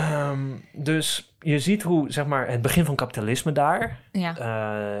 Dus je ziet hoe, zeg maar, het begin van kapitalisme daar...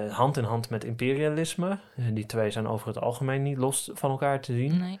 hand in hand met imperialisme... die twee zijn over het algemeen niet los van elkaar te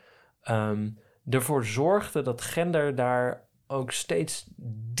zien... Nee. Ervoor zorgde dat gender daar ook steeds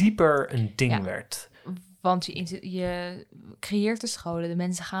dieper een ding werd... Want je creëert de scholen, de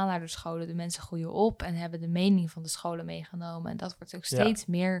mensen gaan naar de scholen, de mensen groeien op en hebben de mening van de scholen meegenomen. En dat wordt ook steeds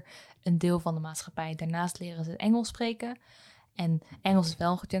meer een deel van de maatschappij. Daarnaast leren ze Engels spreken En Engels is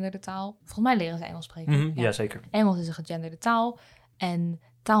wel een gegenderde taal. Volgens mij leren ze Engels spreken. Mhm, ja, zeker. Engels is een gegenderde taal. En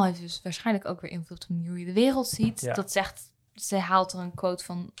taal heeft dus waarschijnlijk ook weer invloed op de manier hoe je de wereld ziet. Ja. Dat zegt, ze haalt er een quote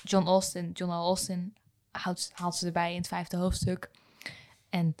van John Austin. John L. Austin haalt ze erbij in het 5e hoofdstuk.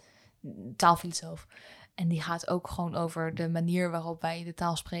 En taalfilosoof. En die gaat ook gewoon over de manier waarop wij de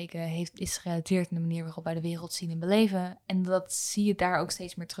taal spreken. Is gerelateerd aan de manier waarop wij de wereld zien en beleven. En dat zie je daar ook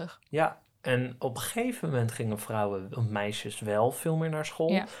steeds meer terug. Ja, en op een gegeven moment gingen meisjes wel veel meer naar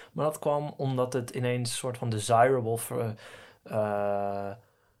school. Ja. Maar dat kwam omdat het ineens een soort van desirable...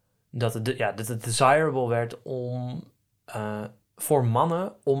 dat het desirable werd om... voor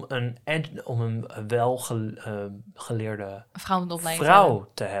mannen om een welgeleerde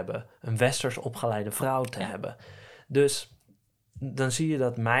vrouw te hebben. Een westers opgeleide vrouw te hebben. Dus dan zie je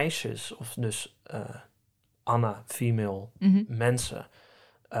dat meisjes, of dus female mensen...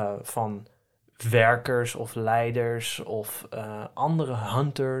 van werkers of leiders of andere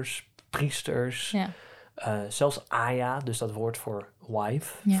hunters, priesters... Ja. Zelfs Aya, dus dat woord voor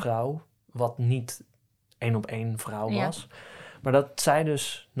wife, vrouw... wat niet 1-op-1 vrouw was... Maar dat zij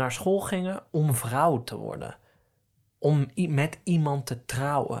dus naar school gingen om vrouw te worden. Om met iemand te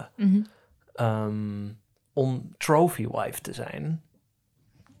trouwen. Om trophy wife te zijn.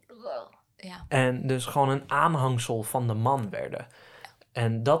 Ja. En dus gewoon een aanhangsel van de man werden.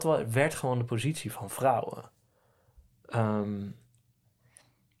 En dat werd gewoon de positie van vrouwen.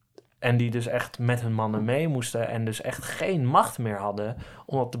 En die dus echt met hun mannen mee moesten. En dus echt geen macht meer hadden.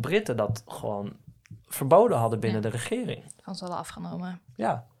 Omdat de Britten dat gewoon... verboden hadden binnen de regering. Van ze hadden afgenomen.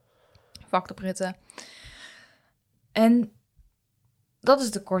 Ja. Fuck de Britten. En dat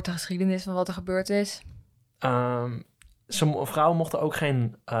is de korte geschiedenis van wat er gebeurd is. Vrouwen mochten ook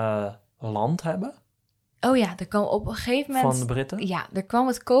geen land hebben. Oh ja, er kwam op een gegeven moment... Van de Britten? Ja, er kwam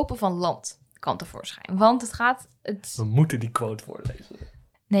het kopen van land kwam tevoorschijn. Want het gaat... We moeten die quote voorlezen.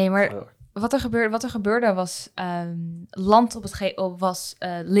 Nee, maar... Wat er gebeurde was, land was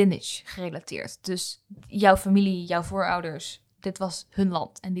lineage gerelateerd. Dus jouw familie, jouw voorouders, dit was hun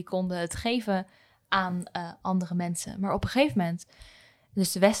land. En die konden het geven aan andere mensen. Maar op een gegeven moment,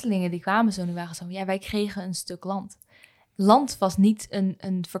 dus de Westelingen die kwamen zo, die waren zo, ja, wij kregen een stuk land. Land was niet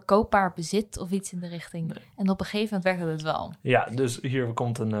een verkoopbaar bezit of iets in de richting. Nee. En op een gegeven moment werkte het wel. Ja, dus hier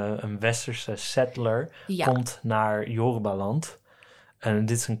komt een westerse settler, komt naar Yorubaland. En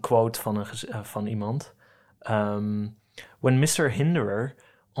dit is een quote van iemand. When Mr. Hinderer,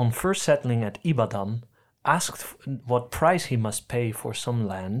 on first settling at Ibadan, asked what price he must pay for some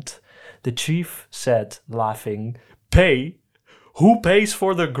land, the chief said, laughing, "Pay? Who pays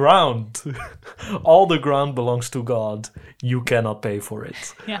for the ground? All the ground belongs to God. You cannot pay for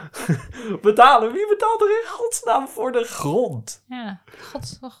it." Ja. Betalen? Wie betaalt er in godsnaam voor de grond? Ja, God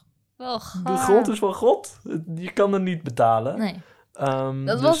is toch wel... De grond is van God. Je kan het niet betalen. Nee.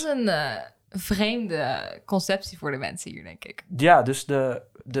 Dat was een vreemde conceptie voor de mensen hier, denk ik. Ja, dus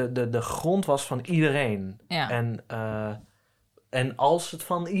de grond was van iedereen. Ja. En als het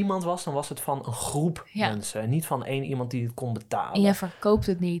van iemand was, dan was het van een groep mensen. En niet van één iemand die het kon betalen. En je verkoopt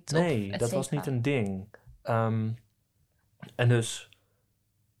het niet. Nee, dat was niet een ding. En dus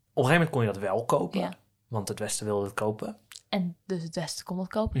op een gegeven moment kon je dat wel kopen. Ja. Want het Westen wilde het kopen. En dus het Westen kon het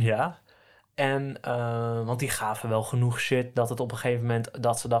kopen. Ja. En, want die gaven wel genoeg shit dat het op een gegeven moment...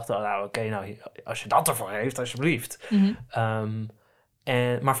 dat ze dachten, oké, als je dat ervoor heeft, alsjeblieft. Mm-hmm.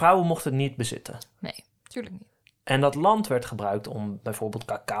 Maar vrouwen mochten het niet bezitten. Nee, tuurlijk niet. En dat land werd gebruikt om bijvoorbeeld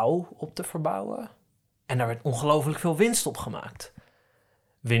cacao op te verbouwen. En daar werd ongelooflijk veel winst op gemaakt.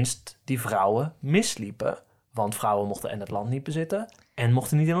 Winst die vrouwen misliepen. Want vrouwen mochten en het land niet bezitten... en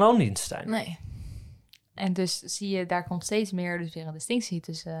mochten niet in loondienst zijn. Nee. En dus zie je, daar komt steeds meer dus weer een distinctie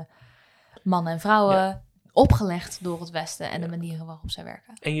tussen... mannen en vrouwen, opgelegd door het Westen en de manieren waarop zij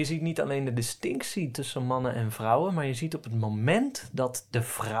werken. En je ziet niet alleen de distinctie tussen mannen en vrouwen, maar je ziet op het moment dat de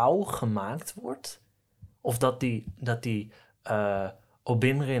vrouw gemaakt wordt, of dat die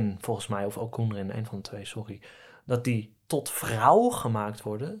Obinrin, volgens mij, of Okunrin, een van de twee, sorry, dat die tot vrouw gemaakt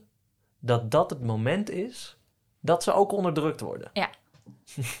worden, dat het moment is dat ze ook onderdrukt worden. Ja.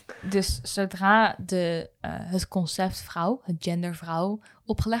 Dus zodra het concept vrouw, het gender vrouw,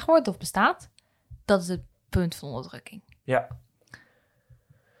 opgelegd wordt of bestaat, dat is het punt van onderdrukking. Ja.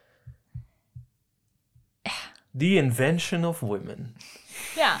 The invention of women.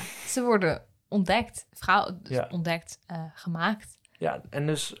 Ja, ze worden ontdekt, ontdekt, gemaakt. Ja, en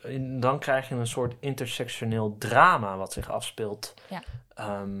dus dan krijg je een soort intersectioneel drama wat zich afspeelt. Ja.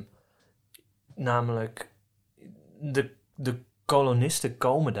 Namelijk, de kolonisten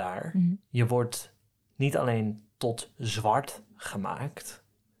komen daar. Mm-hmm. Je wordt niet alleen tot zwart gemaakt,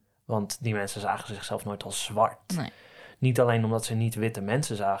 want die mensen zagen zichzelf nooit als zwart. Nee. Niet alleen omdat ze niet witte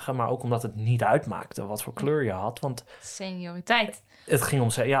mensen zagen, maar ook omdat het niet uitmaakte wat voor kleur je had. Want Senioriteit. het ging om,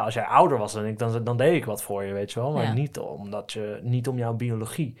 als jij ouder was dan ik, dan deed ik wat voor je, weet je wel. Maar Ja. niet om jouw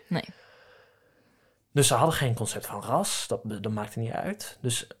biologie. Nee. Dus ze hadden geen concept van ras, dat maakte niet uit.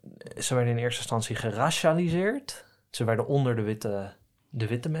 Dus ze werden in eerste instantie geracialiseerd. Ze werden onder de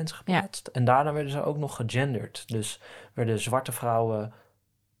witte mensen geplaatst. En daarna werden ze ook nog gegenderd. Dus werden zwarte vrouwen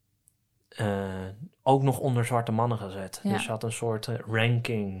ook nog onder zwarte mannen gezet. Ja. Dus je had een soort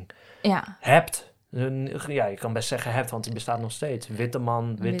ranking. Ja. Hebt. Ja, je kan best zeggen hebt, want die bestaat nog steeds. Witte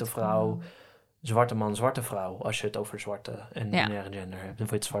man, witte vrouw, zwarte man, zwarte vrouw. Als je het over zwarte en binaire gender hebt. Of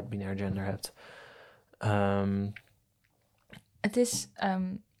het zwart binair gender hebt. Het is...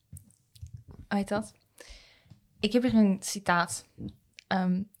 hoe heet dat? Ik heb hier een citaat.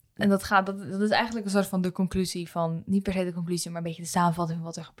 En dat is eigenlijk een soort van de conclusie van... Niet per se de conclusie, maar een beetje de samenvatting van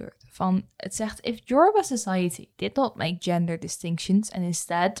wat er gebeurt. Het zegt... If Yoruba society did not make gender distinctions... and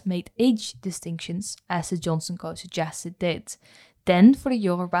instead made age distinctions... as the Johnson Code suggested did... then for the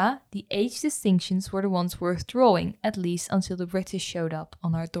Yoruba... the age distinctions were the ones worth drawing... at least until the British showed up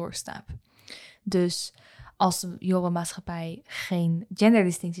on our doorstep. Dus als de Yoruba-maatschappij geen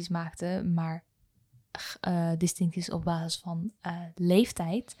genderdistincties maakte... maar distincties op basis van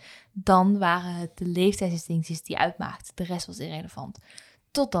leeftijd, dan waren het de leeftijdsdistincties die uitmaakten. De rest was irrelevant.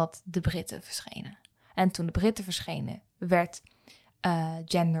 Totdat de Britten verschenen. En toen de Britten verschenen, werd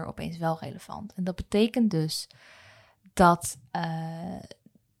gender opeens wel relevant. En dat betekent dus dat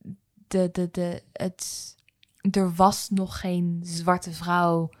er was nog geen zwarte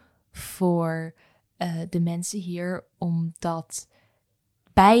vrouw voor de mensen hier, omdat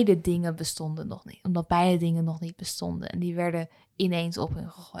beide dingen bestonden nog niet. Omdat beide dingen nog niet bestonden. En die werden ineens op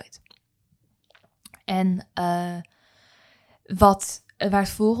hun gegooid. En waar het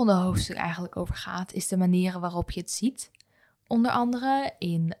volgende hoofdstuk eigenlijk over gaat, is de manieren waarop je het ziet. Onder andere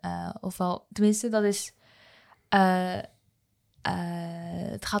dat is...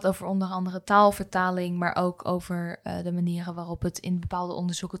 het gaat over onder andere taalvertaling, maar ook over de manieren waarop het in bepaalde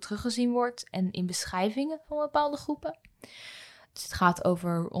onderzoeken teruggezien wordt en in beschrijvingen van bepaalde groepen. Dus het gaat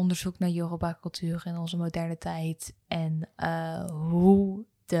over onderzoek naar Yoruba-cultuur in onze moderne tijd en hoe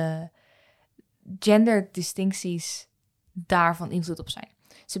de genderdistincties daarvan invloed op zijn.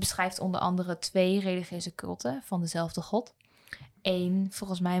 Ze beschrijft onder andere 2 religieuze culten van dezelfde god. 1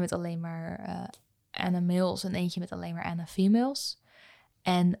 volgens mij met alleen maar ana-males en eentje met alleen maar ana-females.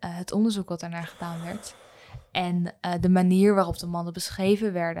 En het onderzoek wat daarnaar gedaan werd. En de manier waarop de mannen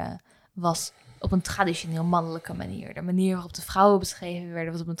beschreven werden was op een traditioneel mannelijke manier. De manier waarop de vrouwen beschreven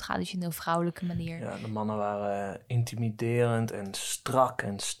werden was op een traditioneel vrouwelijke manier. Ja, de mannen waren intimiderend en strak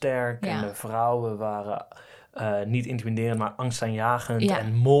en sterk. Ja. En de vrouwen waren niet intimiderend, maar angstaanjagend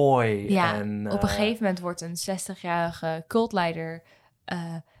en mooi. Ja, en, op een gegeven moment wordt een 60-jarige cultleider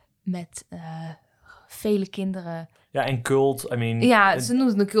met vele kinderen... Ja, en cult, ze noemen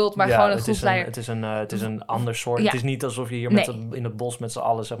het een cult, maar gewoon een groepsleider. Het is een ander soort... Ja. Het is niet alsof je hier in het bos met z'n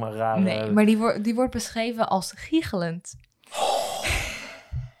allen, zeg maar, raar... Nee, maar die wordt beschreven als giechelend.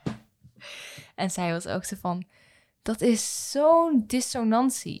 En zij was ook zo van... Dat is zo'n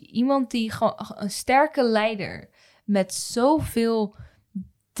dissonantie. Iemand die gewoon... Een sterke leider met zoveel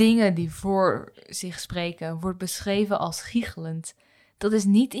dingen die voor zich spreken... wordt beschreven als giechelend. Dat is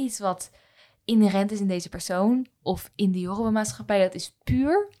niet iets wat... inherent is in deze persoon of in de Yoruba-maatschappij. Dat is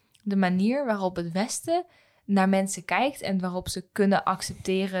puur de manier waarop het Westen naar mensen kijkt en waarop ze kunnen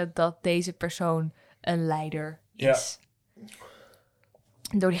accepteren dat deze persoon een leider is. Ja.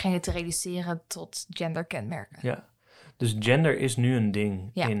 Door diegene te reduceren tot genderkenmerken. Ja, dus gender is nu een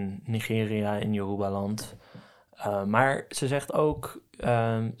ding in Nigeria, in Yoruba-land. Maar ze zegt ook,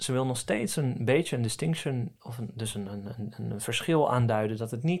 ze wil nog steeds een beetje een distinction, of een verschil aanduiden,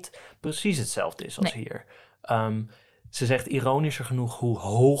 dat het niet precies hetzelfde is als hier. Ze zegt ironischer genoeg, hoe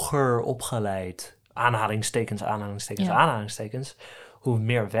hoger opgeleid, aanhalingstekens, hoe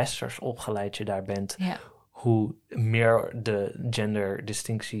meer westers opgeleid je daar bent, hoe meer de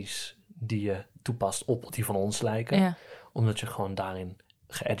genderdistincties die je toepast op die van ons lijken. Ja. Omdat je gewoon daarin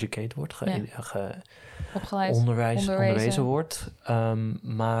geëducated wordt, onderwezen wordt.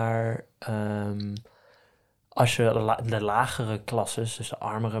 Maar als je de lagere klasses, dus de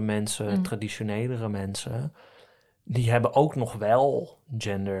armere mensen, traditionelere mensen, die hebben ook nog wel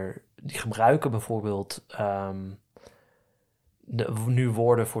gender. Die gebruiken bijvoorbeeld nu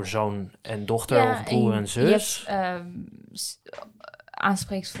woorden voor zoon en dochter of broer en zus.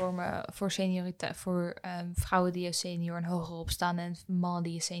 aanspreeksvormen voor senioriteit, voor vrouwen die als senior en hoger opstaan en mannen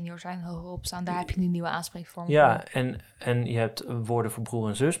die als senior zijn en hoger opstaan. Daar heb je nu nieuwe aanspreekvormen Ja, voor. en je hebt woorden voor broer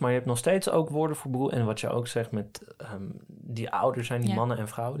en zus, maar je hebt nog steeds ook woorden voor broer. En wat je ook zegt met die ouder zijn, die mannen en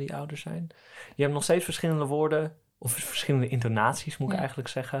vrouwen die ouder zijn. Je hebt nog steeds verschillende woorden, of verschillende intonaties moet ik eigenlijk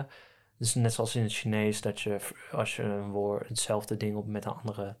zeggen. Dus net zoals in het Chinees, dat je als je een woord hetzelfde ding met een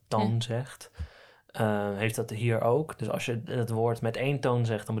andere toon zegt, heeft dat hier ook. Dus als je het woord met één toon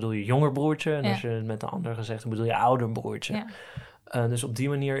zegt, dan bedoel je jonger broertje. En als je het met een andere zegt, dan bedoel je ouder broertje. Ja. Dus op die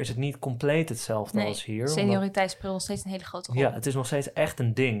manier is het niet compleet hetzelfde als hier. Senioriteit speelt nog steeds een hele grote rol. Ja, het is nog steeds echt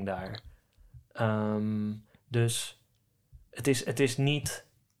een ding daar. Dus het is niet...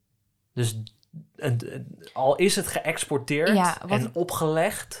 Dus al is het geëxporteerd en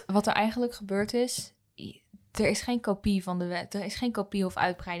opgelegd... Wat er eigenlijk gebeurd is... Er is geen kopie van er is geen kopie of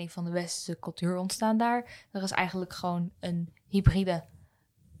uitbreiding van de westerse cultuur ontstaan daar. Er is eigenlijk gewoon een hybride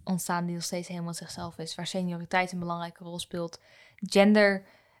ontstaan die nog steeds helemaal zichzelf is. Waar senioriteit een belangrijke rol speelt. Gender,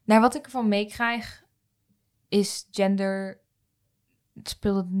 naar wat ik ervan meekrijg, is gender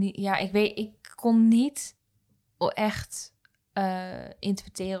speelt het niet. Ja, ik kon niet echt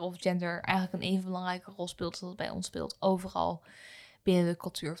interpreteren of gender eigenlijk een even belangrijke rol speelt als het bij ons speelt. Overal binnen de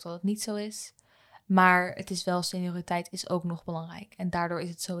cultuur, of dat het niet zo is. Maar het is wel, senioriteit is ook nog belangrijk. En daardoor is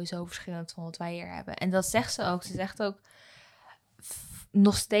het sowieso verschillend van wat wij hier hebben. En dat zegt ze ook. Ze zegt ook,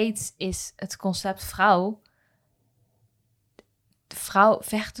 nog steeds is het concept vrouw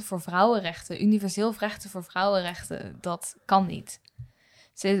vechten voor vrouwenrechten, universeel vechten voor vrouwenrechten, dat kan niet.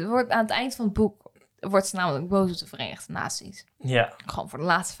 Ze wordt aan het eind van het boek, wordt ze namelijk boos op de Verenigde Naties. Ja. Gewoon voor de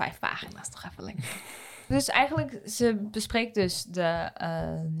laatste 5 pagina's nog even lekker. Dus eigenlijk, ze bespreekt dus de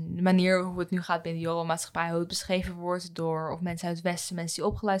manier hoe het nu gaat binnen de Yoruba-maatschappij, hoe het beschreven wordt door of mensen uit het Westen, mensen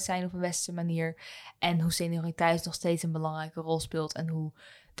die opgeleid zijn op een Westerse manier, en hoe senioriteit nog steeds een belangrijke rol speelt en hoe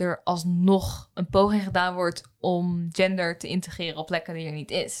er alsnog een poging gedaan wordt om gender te integreren op plekken die er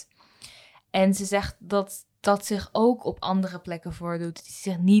niet is. En ze zegt dat dat zich ook op andere plekken voordoet, die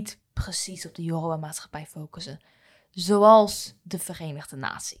zich niet precies op de Yoruba-maatschappij focussen. Zoals de Verenigde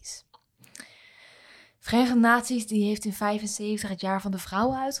Naties. De Verenigde Naties die heeft in 1975 het jaar van de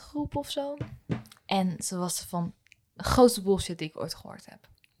vrouwen uitgeroepen of zo. En ze was van de grootste bullshit die ik ooit gehoord heb.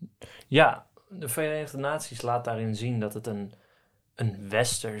 Ja, de Verenigde Naties laat daarin zien dat het een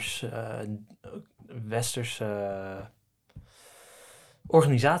westerse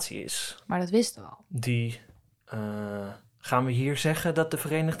organisatie is. Maar dat wisten we al. Die, gaan we hier zeggen dat de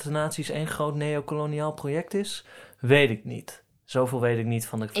Verenigde Naties één groot neocoloniaal project is? Weet ik niet. Zoveel weet ik niet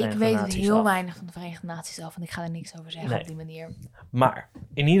van de Verenigde Naties Ik weet heel weinig van de Verenigde Naties af en ik ga er niks over zeggen op die manier. Maar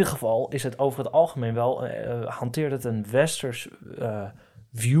in ieder geval is het over het algemeen wel, hanteert het een westers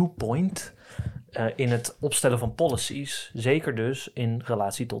viewpoint in het opstellen van policies. Zeker dus in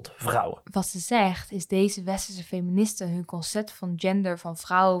relatie tot vrouwen. Wat ze zegt is, deze westerse feministen, hun concept van gender, van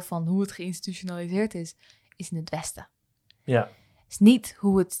vrouw, van hoe het geïnstitutionaliseerd is in het Westen. Ja. Is niet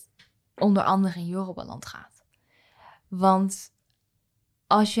hoe het onder andere in Yorubaland gaat. Want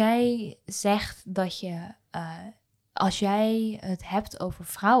als jij zegt dat je, als jij het hebt over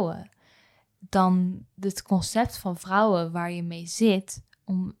vrouwen, dan het concept van vrouwen waar je mee zit,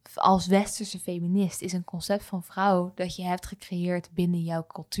 als westerse feminist, is een concept van vrouw dat je hebt gecreëerd binnen jouw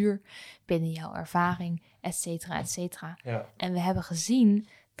cultuur, binnen jouw ervaring, et cetera, et cetera. Ja. En we hebben gezien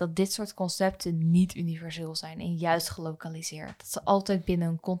dat dit soort concepten niet universeel zijn en juist gelokaliseerd. Dat ze altijd binnen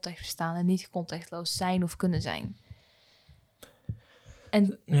een context bestaan en niet contextloos zijn of kunnen zijn.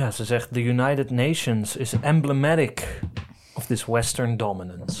 En ja, ze zegt, the United Nations is emblematic of this Western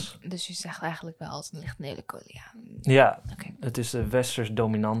dominance. Dus je zegt eigenlijk wel, het ligt een hele kolia. Ja, het is de westers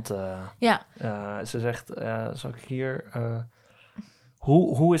dominante. Ja. Ze zegt, zal ik hier...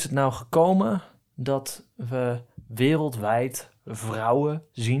 Hoe is het nou gekomen dat we wereldwijd vrouwen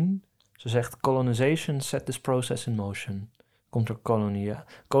zien? Ze zegt, colonization set this process in motion. Komt er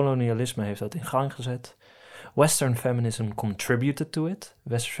kolonialisme heeft dat in gang gezet. Western feminism contributed to it.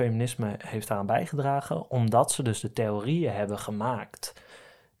 Western feminisme heeft daaraan bijgedragen, omdat ze dus de theorieën hebben gemaakt.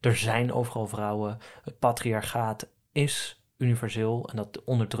 Er zijn overal vrouwen. Het patriarchaat is universeel en dat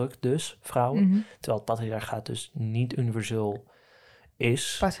onderdrukt dus vrouwen. Mm-hmm. Terwijl het patriarchaat dus niet universeel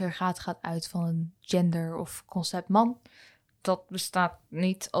is. Patriarchaat gaat uit van een gender of concept man. Dat bestaat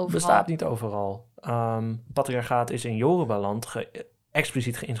niet overal. Bestaat niet overal. Patriarchaat is in Yorubaland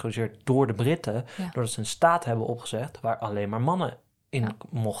expliciet geïntroduceerd door de Britten, doordat ze een staat hebben opgezet waar alleen maar mannen in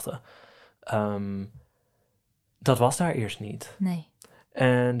mochten. Dat was daar eerst niet. Nee.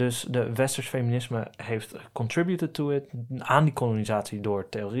 En dus de westers feminisme heeft contributed to it, aan die kolonisatie door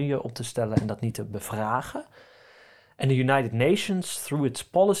theorieën op te stellen en dat niet te bevragen. And the United Nations, through its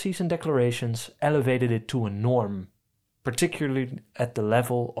policies and declarations, elevated it to a norm, particularly at the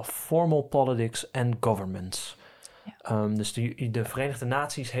level of formal politics and governments. Ja. Dus de Verenigde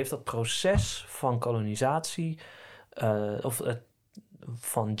Naties heeft dat proces van kolonisatie,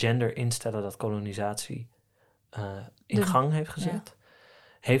 van gender instellen dat kolonisatie in gang heeft gezet,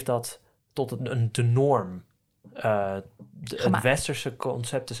 heeft dat tot de norm. Het westerse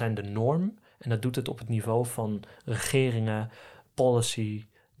concepten zijn de norm. En dat doet het op het niveau van regeringen, policy,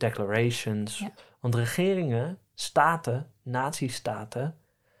 declarations. Ja. Want regeringen, staten, nazistaten,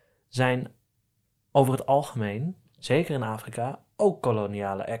 zijn over het algemeen, zeker in Afrika, ook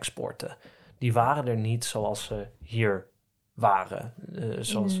koloniale exporten. Die waren er niet zoals ze hier waren.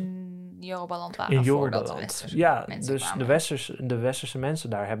 Zoals in Yorubaland waren in Yorubaland. Dus de westerse mensen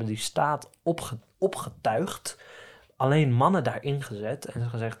daar hebben die staat opgetuigd. Alleen mannen daarin gezet en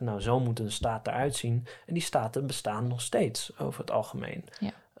gezegd, nou, zo moet een staat eruit zien. En die staten bestaan nog steeds over het algemeen.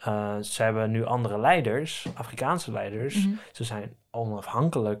 Ja. Ze hebben nu andere leiders, Afrikaanse leiders. Mm-hmm. Ze zijn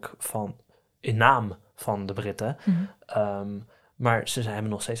onafhankelijk in naam van de Britten. Mm-hmm. Maar ze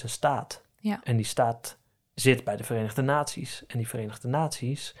hebben nog steeds een staat. Ja. En die staat zit bij de Verenigde Naties. En die Verenigde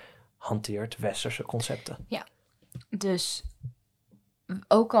Naties hanteert westerse concepten. Ja, dus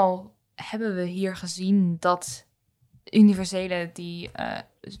ook al hebben we hier gezien dat universele die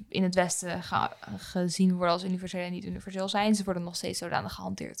in het Westen gezien worden als universeel en niet universeel zijn, ze worden nog steeds zodanig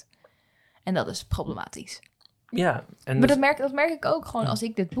gehanteerd. En dat is problematisch. Ja. En maar dat merk ik ook gewoon als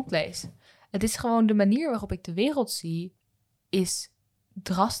ik dit boek lees. Het is gewoon de manier waarop ik de wereld zie,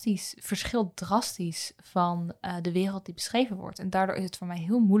 verschilt drastisch van de wereld die beschreven wordt. En daardoor is het voor mij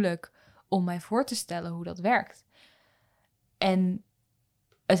heel moeilijk om mij voor te stellen hoe dat werkt. En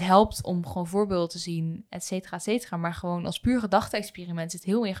het helpt om gewoon voorbeelden te zien, et cetera, et cetera. Maar gewoon als puur gedachte-experiment is het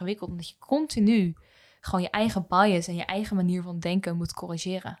heel ingewikkeld, omdat je continu gewoon je eigen bias en je eigen manier van denken moet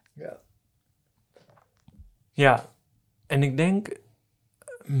corrigeren. Ja, en ik denk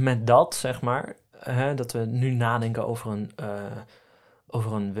met dat, zeg maar, dat we nu nadenken over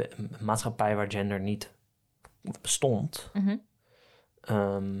een maatschappij waar gender niet bestond. Mm-hmm.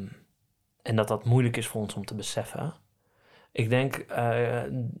 En dat moeilijk is voor ons om te beseffen. Ik denk,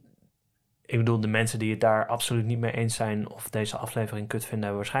 ik bedoel, de mensen die het daar absoluut niet mee eens zijn of deze aflevering kut vinden,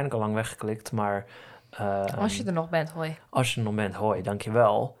 hebben waarschijnlijk al lang weggeklikt. Maar als je er nog bent, hoi. Als je er nog bent, hoi,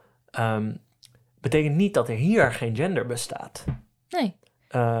 dankjewel. Betekent niet dat er hier geen gender bestaat. Nee.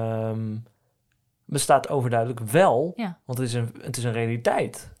 Bestaat overduidelijk wel, want het is een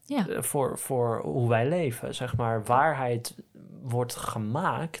realiteit voor hoe wij leven. Zeg maar, waarheid wordt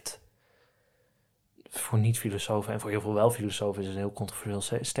gemaakt. Voor niet-filosofen en voor heel veel wel-filosofen is het een heel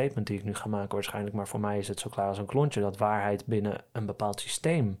controversieel statement die ik nu ga maken waarschijnlijk. Maar voor mij is het zo klaar als een klontje dat waarheid binnen een bepaald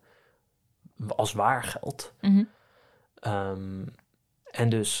systeem als waar geldt. Mm-hmm. En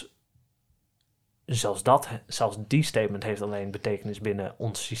dus zelfs die statement heeft alleen betekenis binnen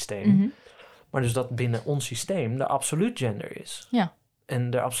ons systeem. Mm-hmm. Maar dus dat binnen ons systeem er absoluut gender is. Ja.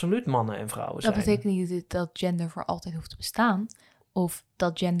 En er absoluut mannen en vrouwen zijn. Dat betekent niet dat gender voor altijd hoeft te bestaan. Of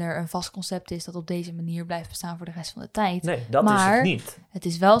dat gender een vast concept is dat op deze manier blijft bestaan voor de rest van de tijd. Nee, dat is het niet. Het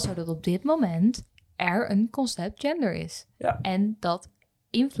is wel zo dat op dit moment er een concept gender is. Ja. En dat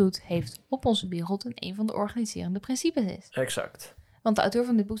invloed heeft op onze wereld en een van de organiserende principes is. Exact. Want de auteur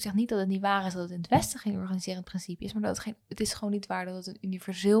van dit boek zegt niet dat het niet waar is dat het in het Westen geen organiserend principe is, maar dat het is gewoon niet waar dat het een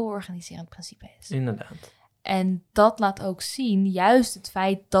universeel organiserend principe is. Inderdaad. En dat laat ook zien, juist het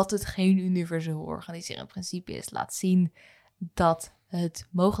feit dat het geen universeel organiserend principe is, laat zien dat het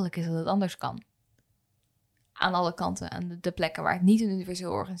mogelijk is dat het anders kan. Aan alle kanten, aan de plekken waar het niet een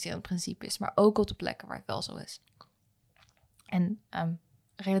universeel organiserend principe is, maar ook op de plekken waar het wel zo is. En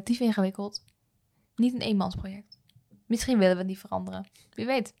relatief ingewikkeld, niet een eenmansproject. Misschien willen we het niet veranderen, wie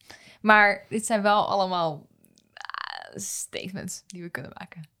weet. Maar dit zijn wel allemaal statements die we kunnen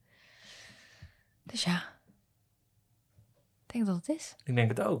maken. Dus ja, ik denk dat het is. Ik denk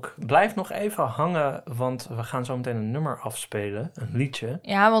het ook. Blijf nog even hangen, want we gaan zo meteen een nummer afspelen, een liedje.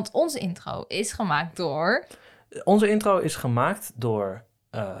 Ja, want onze intro is gemaakt door... Onze intro is gemaakt door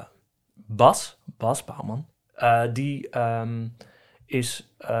Bas Bouwman. Die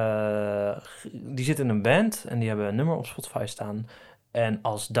zit in een band en die hebben een nummer op Spotify staan. En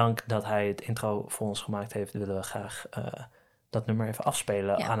als dank dat hij het intro voor ons gemaakt heeft, willen we graag dat nummer even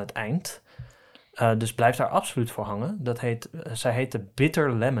afspelen aan het eind. Dus blijf daar absoluut voor hangen. Zij heet de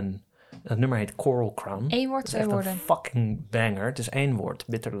Bitter Lemon. Het nummer heet Coral Crown. 1 woord, 2 woorden. Het is echt een fucking banger. Het is 1 woord,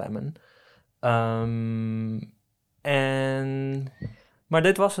 Bitter Lemon. En Maar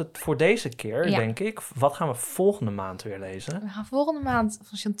dit was het voor deze keer, Ja. denk ik. Wat gaan we volgende maand weer lezen? We gaan volgende maand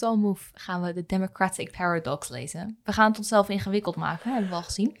van Chantal Mouffe gaan we de Democratic Paradox lezen. We gaan het onszelf ingewikkeld maken, hebben we al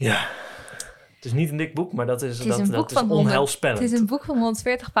gezien. Ja. Het is niet een dik boek, maar dat is, Het is een boek dat is van 100 onheilspellend. Het is een boek van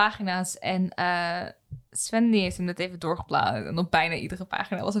 140 pagina's en Sven die heeft hem net even doorgebladerd. En op bijna iedere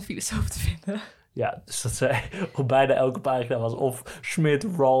pagina was een filosoof te vinden. Ja, dus dat zij op bijna elke pagina was of Schmidt,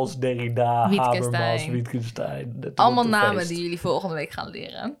 Rawls, Derrida, Wittgenstein. Habermas, Wittgenstein. Het Allemaal wordt een namen feest. die jullie volgende week gaan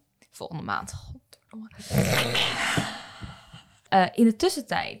leren. Volgende maand. Godverdomme. In de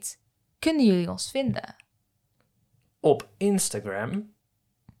tussentijd kunnen jullie ons vinden. Op Instagram,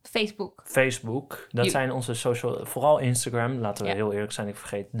 Facebook. dat Jullie. zijn onze social... Vooral Instagram, laten we Ja. heel eerlijk zijn. Ik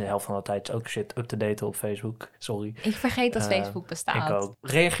vergeet de helft van de tijd ook shit up te daten op Facebook. Sorry. Ik vergeet dat Eh, Facebook bestaat. Ik ook.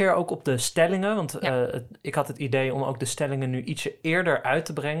 Reageer ook op de stellingen, want Ja. ik had het idee om ook de stellingen nu ietsje eerder uit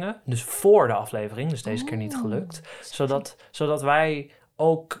te brengen. Dus voor de aflevering, dus deze keer niet gelukt. Zodat wij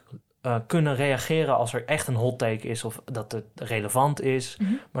ook kunnen reageren als er echt een hot take is of dat het relevant is.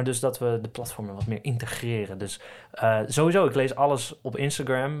 Mhm. Maar dus dat we de platformen wat meer integreren. Dus sowieso, ik lees alles op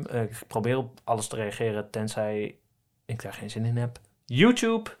Instagram. Ik probeer op alles te reageren, tenzij ik daar geen zin in heb.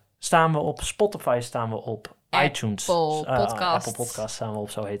 YouTube staan we op, Spotify staan we op, iTunes. Podcast. Apple Podcast staan we op,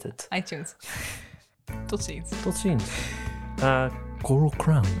 zo heet het. iTunes. Tot ziens. Tot ziens. Coral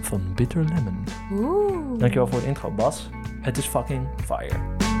Crown van Bitter Lemon. Oeh. Dankjewel voor het intro, Bas. Het is fucking fire.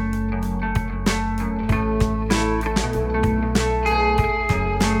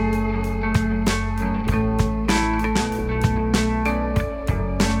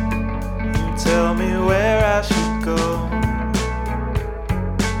 Tell me where I should go.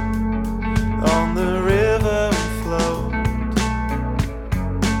 On the river we float.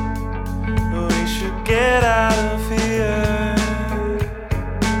 We should get out of here.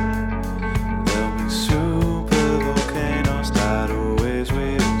 There'll be super volcanoes, tidal waves,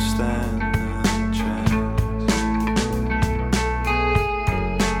 we don't stand a chance.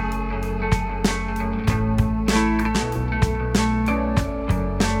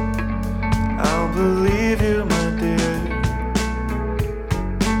 I'll believe you, my dear,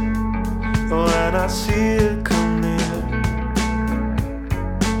 when I see it come near.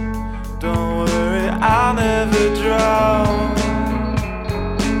 Don't worry, I'll never drown.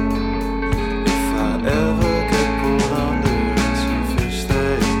 If I ever get pulled under, it's a fish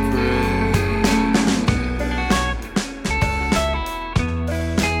they prey.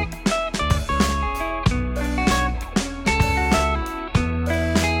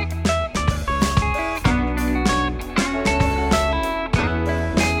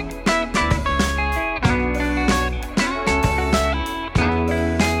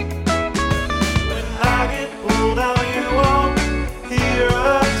 When I get pulled down, you won't hear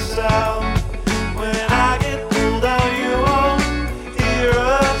a sound. When I get pulled down, you won't hear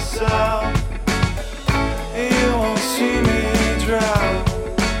a sound. You won't see me drown.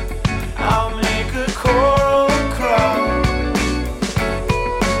 I'll make a coral crown.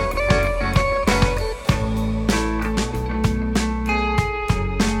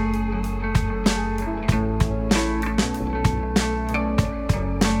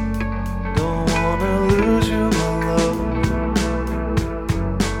 Don't wanna lose you, my love,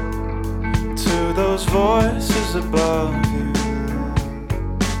 to those voices above you.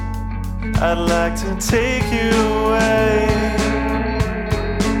 I'd like to take you away.